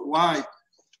 12 foot wide,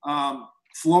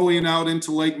 flowing out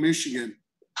into Lake Michigan.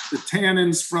 The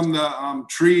tannins from the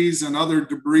trees and other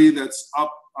debris that's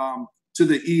up to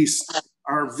the east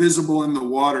are visible in the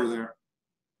water there.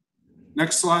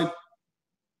 Next slide.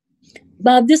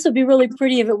 Bob, this would be really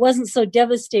pretty if it wasn't so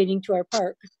devastating to our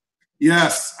park.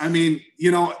 Yes. I mean,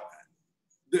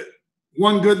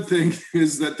 one good thing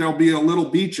is that there'll be a little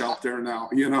beach out there now,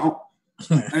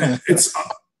 It's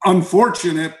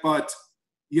unfortunate, but,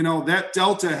 that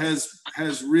delta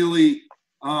has really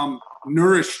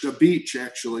nourished a beach,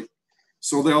 actually.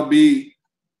 So there'll be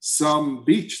some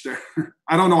beach there.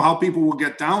 I don't know how people will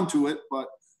get down to it, but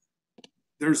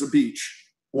there's a beach.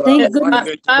 Well, one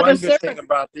good thing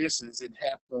about this is it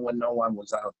happened when no one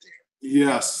was out there.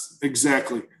 Yes,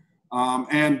 exactly.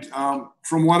 And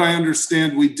from what I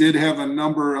understand, we did have a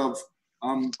number of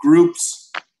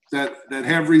groups that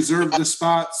have reserved the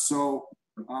spot. So,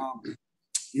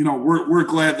 we're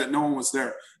glad that no one was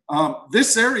there.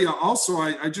 This area also,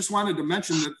 I just wanted to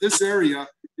mention that this area,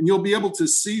 and you'll be able to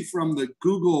see from the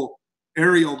Google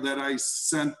aerial that I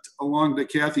sent along to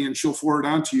Kathy, and she'll forward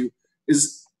on to you,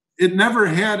 is it never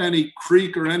had any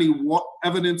creek or any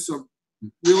evidence of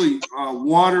really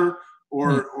water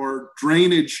or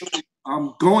drainage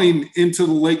going into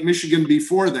the Lake Michigan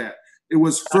before that. It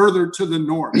was further to the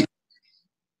north.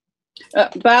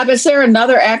 Bob, is there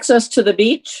another access to the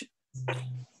beach?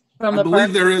 I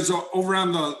believe there is over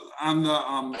on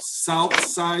the south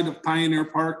side of Pioneer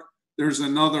Park. There's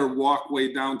another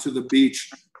walkway down to the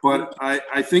beach, but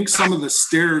I think some of the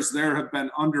stairs there have been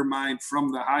undermined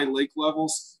from the high lake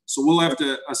levels. So we'll have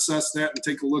to assess that and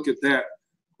take a look at that.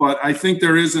 But I think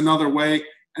there is another way.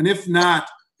 And if not,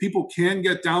 people can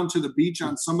get down to the beach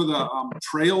on some of the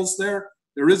trails there.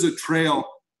 There is a trail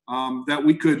that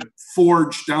we could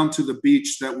forge down to the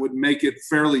beach that would make it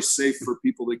fairly safe for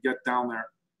people to get down there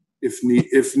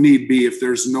if need be, if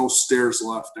there's no stairs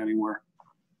left anywhere.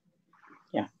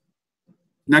 Yeah.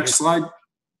 Next slide.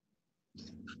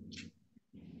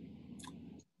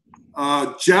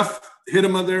 Jeff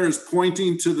Hittema there is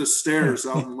pointing to the stairs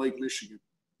out in Lake Michigan.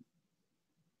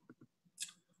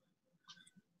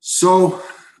 So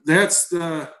that's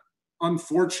the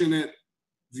unfortunate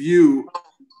view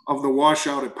of the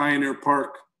washout at Pioneer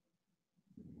Park.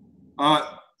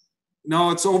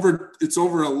 No, it's over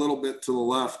a little bit to the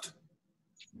left.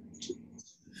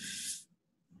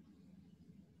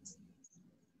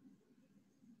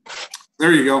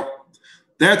 There you go.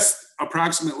 That's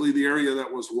approximately the area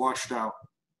that was washed out.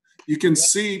 You can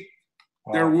see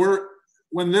there were,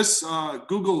 when this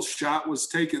Google shot was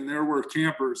taken, there were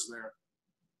campers there.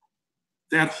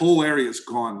 That whole area is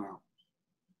gone now,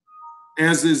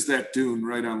 as is that dune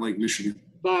right on Lake Michigan.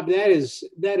 Bob, that is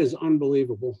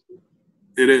unbelievable.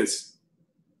 It is.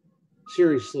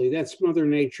 Seriously, that's Mother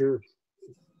Nature.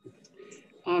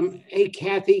 Hey,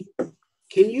 Kathy,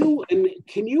 can you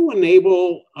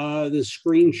enable the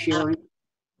screen sharing?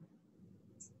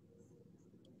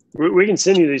 We can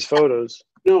send you these photos.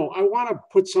 No, I want to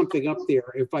put something up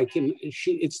there if I can.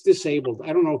 It's disabled.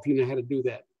 I don't know if you know how to do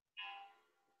that.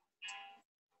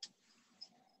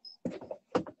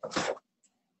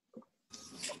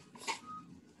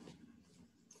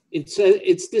 It says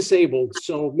it's disabled,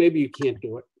 so maybe you can't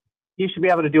do it. You should be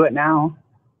able to do it now.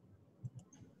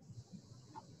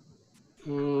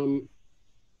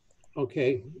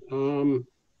 Okay.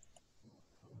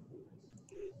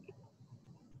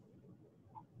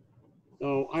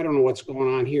 Oh, I don't know what's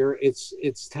going on here.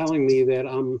 It's telling me that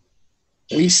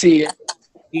we see it.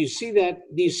 Do you see that?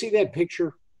 Do you see that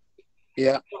picture?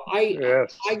 Yeah.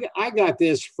 I got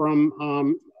this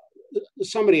from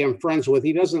somebody I'm friends with.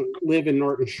 He doesn't live in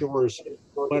Norton Shores,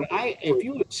 but if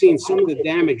you have seen some of the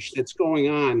damage that's going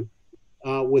on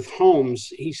with homes,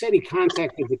 he said he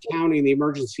contacted the county and the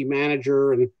emergency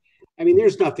manager, and I mean,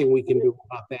 there's nothing we can do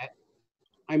about that.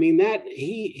 I mean,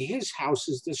 his house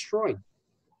is destroyed.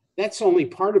 That's only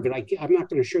part of it. I'm not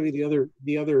going to show you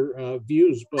the other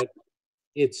views, but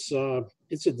it's a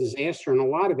disaster, and a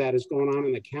lot of that is going on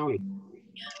in the county.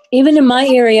 Even in my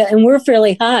area, and we're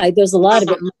fairly high, there's a lot of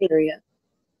it in my area.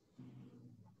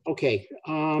 Okay.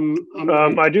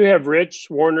 I do have Rich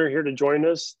Warner here to join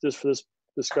us just for this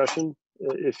discussion,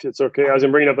 if it's okay. I was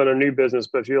going to bring it up on a new business,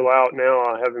 but if you allow it now,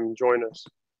 I'll have him join us.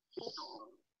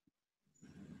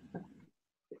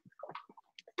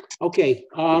 Okay.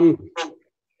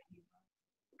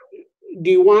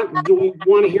 Do we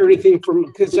want to hear anything from,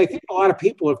 because I think a lot of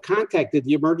people have contacted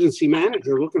the emergency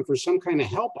manager looking for some kind of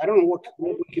help. I don't know what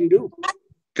we can do.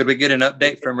 Could we get an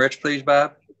update from Rich, please,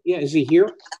 Bob? Yeah, is he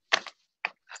here?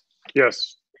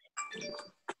 Yes.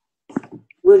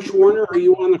 Rich Warner, are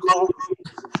you on the call?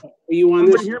 Are you on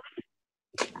this?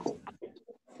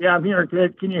 Yeah, I'm here.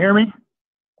 Can you hear me?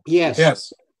 Yes.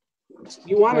 Yes.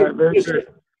 You want to?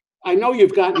 I know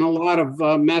you've gotten a lot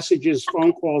of messages,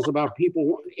 phone calls about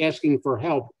people asking for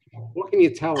help. What can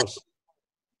you tell us?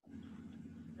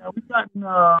 Yeah, we've gotten,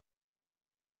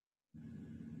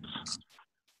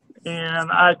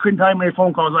 and I couldn't tell you how many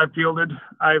phone calls I've fielded.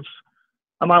 I'm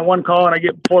on one call and I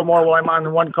get 4 more while I'm on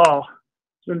the one call.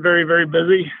 It's been very, very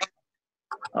busy.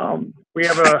 We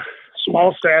have a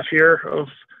small staff here of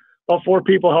about 4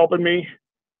 people helping me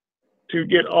to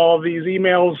get all of these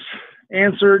emails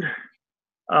answered,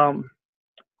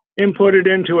 inputted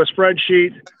into a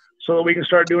spreadsheet so that we can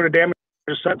start doing a damage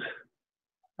assessment.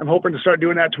 I'm hoping to start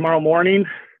doing that tomorrow morning,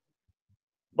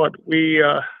 but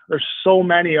there's so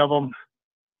many of them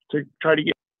to try to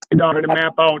get done and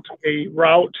map out a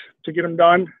route to get them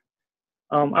done.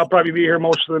 I'll probably be here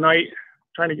most of the night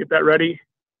trying to get that ready.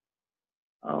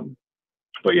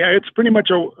 But yeah, it's pretty much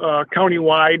a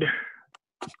county-wide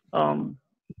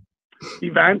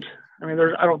event. I mean,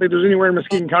 I don't think there's anywhere in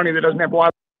Muskegon County that doesn't have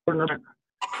water tournament.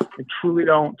 I truly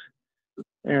don't.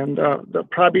 And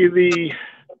probably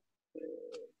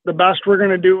the best we're going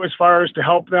to do as far as to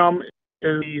help them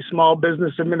is the small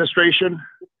business administration.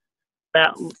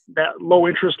 That low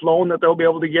interest loan that they'll be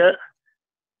able to get,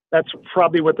 that's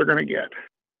probably what they're going to get.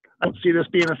 I don't see this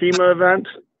being a FEMA event.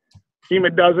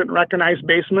 FEMA doesn't recognize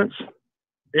basements.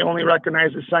 They only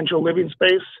recognize essential living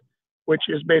space, which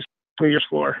is basically your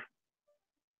floor.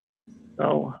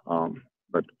 So,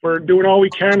 but we're doing all we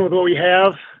can with what we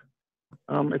have.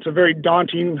 It's a very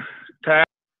daunting task.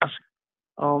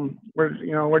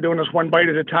 We're doing this one bite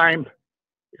at a time,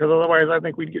 because otherwise I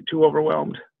think we'd get too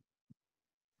overwhelmed.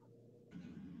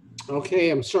 Okay,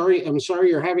 I'm sorry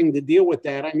you're having to deal with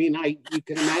that. I mean, you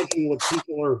can imagine what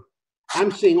people are.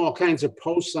 I'm seeing all kinds of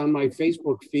posts on my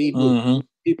Facebook feed with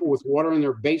people with water in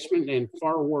their basement, and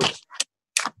far worse.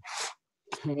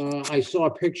 I saw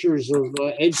pictures of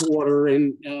Edgewater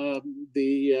in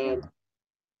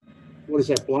what is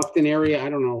that, Bluffton area? I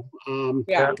don't know.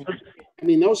 Yeah. I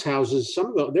mean, those houses,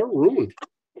 they're ruined.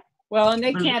 Well, and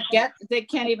they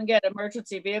can't even get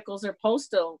emergency vehicles or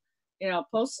post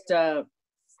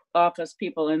office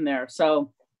people in there.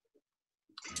 So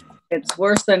it's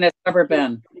worse than it's ever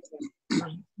been.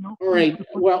 All right,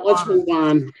 well, let's move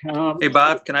on. Hey,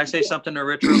 Bob, can I say something to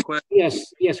Rich real quick?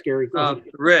 Yes, Gary. Go ahead.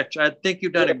 Rich, I think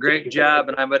you've done a great job,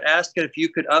 and I would ask if you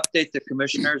could update the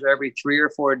commissioners every 3 or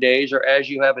 4 days or as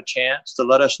you have a chance to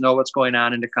let us know what's going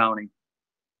on in the county.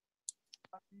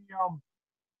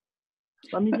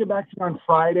 Let me get back to you on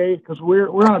Friday because we're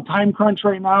on a time crunch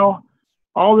right now.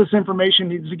 All this information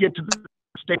needs to get to the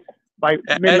state by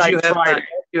midnight Friday.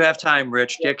 You have time,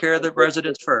 Rich. Take care of the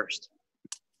residents first.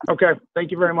 Okay.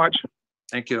 Thank you very much.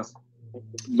 Thank you.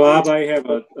 Bob, I have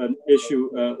an issue,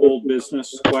 old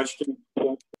business question.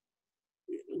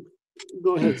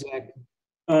 Go ahead, Zach.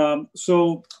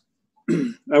 So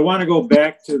I want to go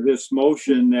back to this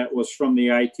motion that was from the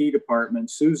IT department.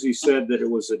 Susie said that it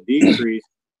was a decrease,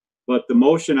 but the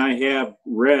motion I have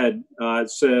read,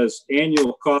 it says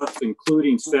annual costs,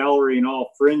 including salary and all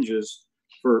fringes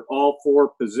for all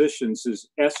 4 positions is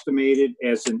estimated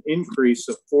as an increase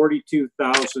of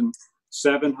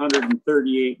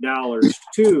 $42,738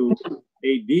 to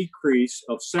a decrease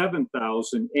of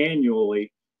 $7,000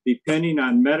 annually, depending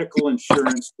on medical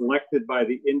insurance selected by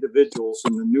the individuals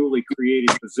in the newly created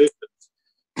positions.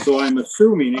 So I'm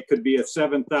assuming it could be a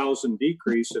 $7,000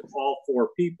 decrease if all 4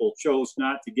 people chose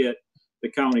not to get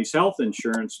the county's health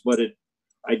insurance, but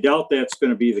I doubt that's going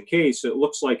to be the case. It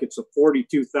looks like it's a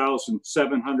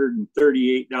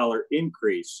 $42,738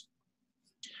 increase.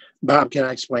 Bob, can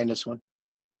I explain this one?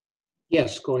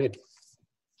 Yes, go ahead.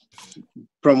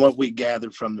 From what we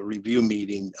gathered from the review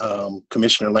meeting,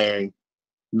 Commissioner Laring,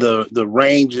 the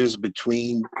ranges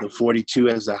between the 42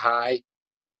 as a high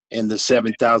and the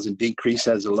 7,000 decrease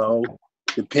as a low,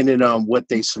 depending on what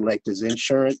they select as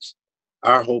insurance.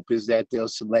 Our hope is that they'll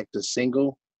select a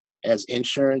single as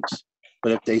insurance,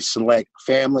 but if they select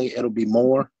family, it'll be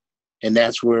more, and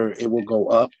that's where it will go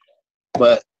up.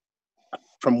 But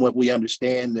from what we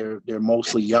understand, they're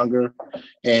mostly younger,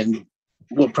 and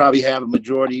we'll probably have a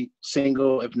majority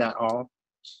single, if not all.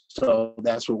 So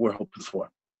that's what we're hoping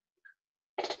for.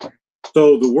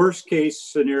 So the worst case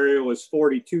scenario is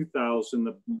 42,000,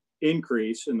 the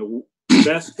increase, and the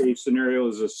best case scenario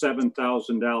is a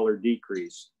 $7,000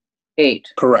 decrease.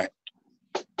 8. Correct.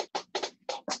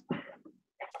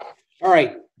 All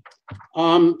right.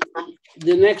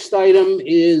 The next item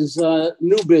is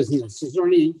new business. Is there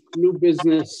any new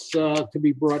business to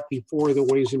be brought before the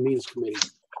Ways and Means Committee?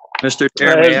 Mr.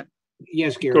 Chairman.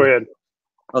 Yes, Gary. Go ahead.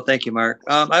 Well, thank you, Mark.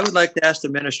 I would like to ask the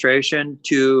administration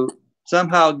to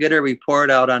somehow get a report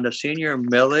out on the senior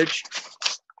millage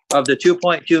of the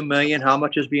 2.2 million, how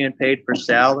much is being paid for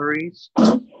salaries.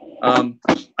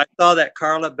 I saw that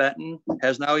Carla Benton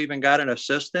has now even got an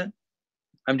assistant.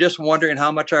 I'm just wondering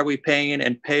how much are we paying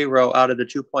in payroll out of the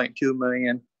 2.2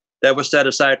 million that was set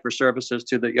aside for services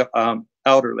to the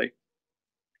elderly.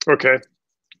 Okay,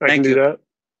 I can do that.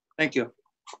 Thank you.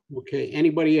 Okay,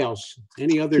 anybody else?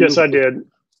 Any other? Yes, I did.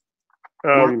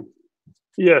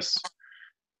 Yes,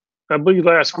 I believe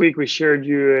last week we shared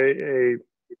you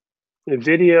a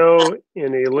video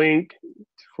and a link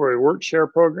for a work share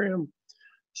program.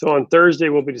 So on Thursday,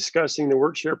 we'll be discussing the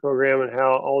work share program and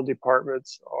how all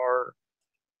departments are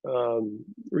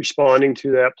responding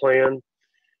to that plan.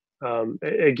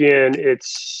 Again,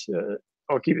 it's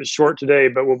I'll keep it short today,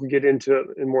 but we'll get into it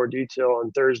in more detail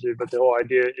on Thursday. But the whole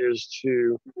idea is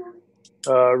to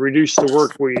reduce the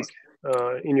work week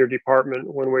in your department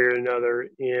one way or another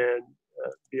and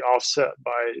be offset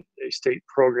by a state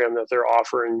program that they're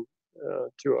offering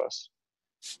to us.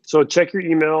 So check your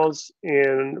emails,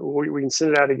 and we can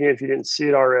send it out again if you didn't see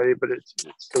it already, but it's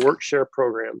the work share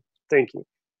program. Thank you.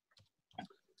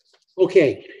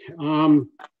 Okay.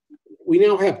 We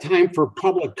now have time for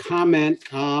public comment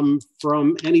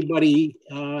from anybody.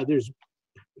 There's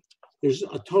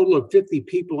a total of 50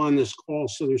 people on this call,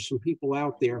 so there's some people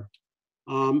out there.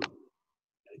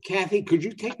 Kathy, could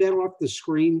you take that off the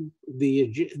screen,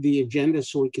 the agenda,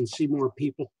 so we can see more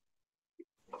people?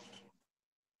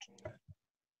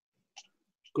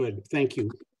 Good, thank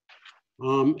you.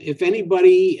 If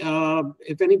anybody'd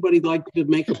like to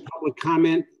make a public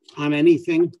comment on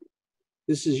anything,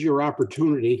 this is your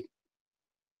opportunity.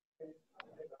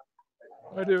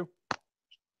 I do.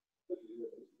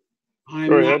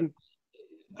 Go ahead.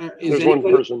 There's one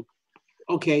person.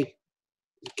 Okay.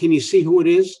 Can you see who it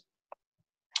is?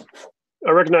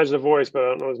 I recognize the voice, but I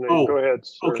don't know his name. Oh, go ahead,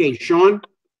 sir. Okay, Sean?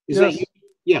 Is that you?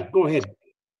 Yeah, go ahead.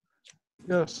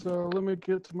 Yes, let me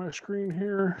get to my screen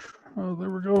here. There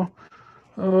we go.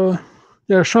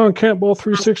 Yeah, Sean Campbell,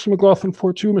 360 McLaughlin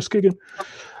 42, Muskegon.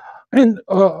 And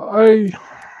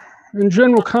in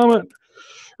general comment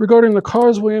regarding the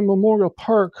Causeway and Memorial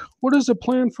Park, what is the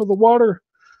plan for the water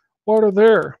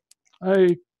there?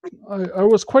 I I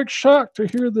was quite shocked to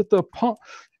hear that the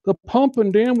pump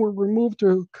and dam were removed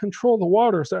to control the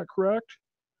water. Is that correct?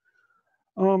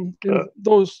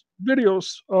 Those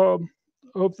videos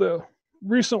of the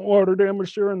recent water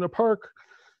damage there in the park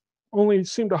only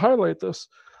seem to highlight this.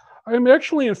 I'm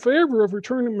actually in favor of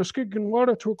returning Muskegon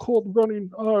water to a cold running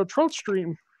trout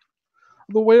stream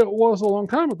the way it was a long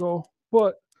time ago.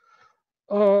 But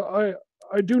I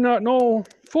do not know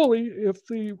fully if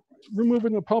the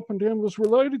removing the pump and dam was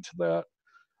related to that,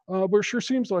 but it sure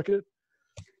seems like it.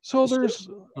 So there's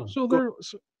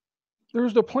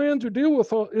the plan to deal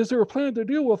with all. Is there a plan to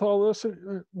deal with all this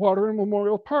water in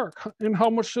Memorial Park, and how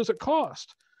much does it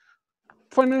cost?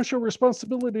 Financial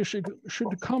responsibility should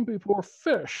come before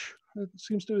fish. It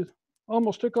seems to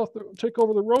almost take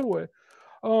over the roadway.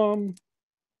 I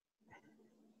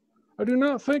do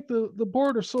not think the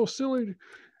board is so silly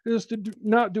as to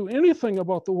not do anything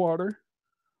about the water,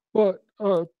 but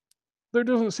there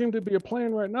doesn't seem to be a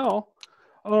plan right now.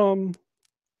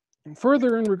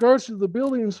 Further, in regards to the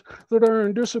buildings that are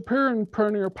in disrepair in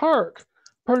Pioneer Park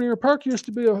used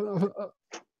to be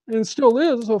and still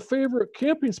is a favorite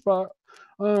camping spot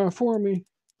for me.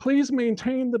 Please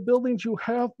maintain the buildings you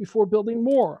have before building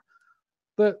more.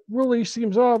 That really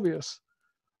seems obvious.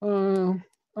 On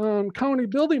county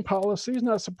building policies,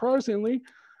 not surprisingly,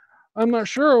 I'm not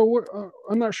sure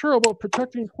about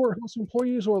protecting courthouse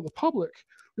employees or the public.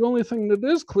 The only thing that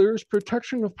is clear is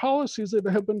protection of policies that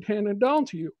have been handed down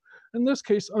to you. In this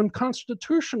case,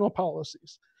 unconstitutional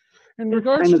policies. In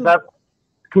regards to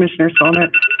Commissioner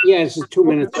Solnit. Yes, it's 2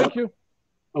 minutes. Thank you.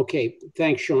 Okay,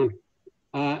 thanks, Sean.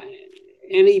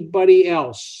 Anybody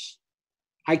else?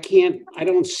 I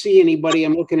don't see anybody.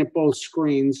 I'm looking at both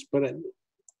screens, but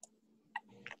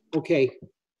okay.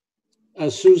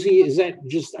 Susie, is that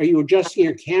just, are you adjusting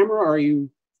your camera, or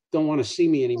you don't want to see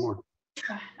me anymore?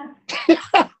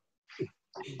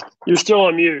 You're still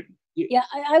on mute. Yeah,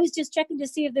 I was just checking to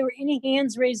see if there were any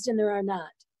hands raised in there or not.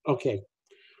 Okay.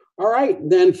 All right,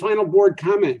 then final board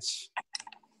comments.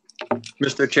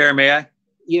 Mr. Chair, may I?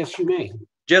 Yes, you may.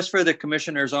 Just for the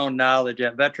commissioner's own knowledge,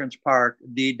 at Veterans Park,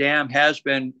 the dam has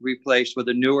been replaced with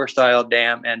a newer style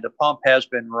dam, and the pump has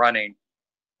been running.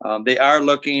 They are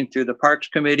looking through the Parks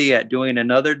Committee at doing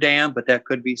another dam, but that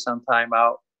could be some time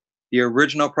out. The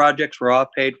original projects were all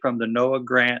paid from the NOAA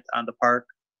grant on the park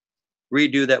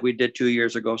redo that we did 2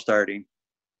 years ago starting.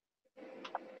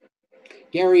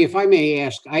 Gary, if I may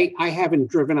ask, I haven't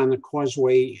driven on the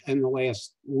causeway in the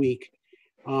last week.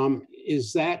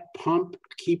 Is that pump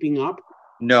keeping up?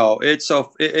 No, it's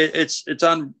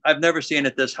on. I've never seen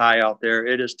it this high out there.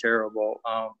 It is terrible.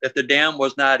 If the dam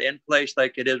was not in place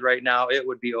like it is right now, it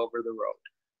would be over the road.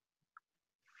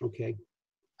 Okay.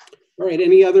 All right.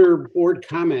 Any other board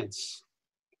comments?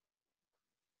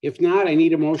 If not, I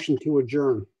need a motion to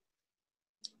adjourn.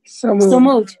 So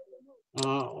moved.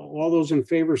 All those in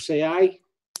favor say aye.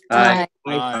 Aye.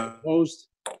 Aye. Opposed?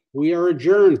 We are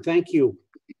adjourned. Thank you.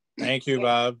 Thank you,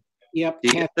 Bob. Yep.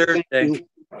 See you Thursday.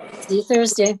 See you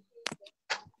Thursday.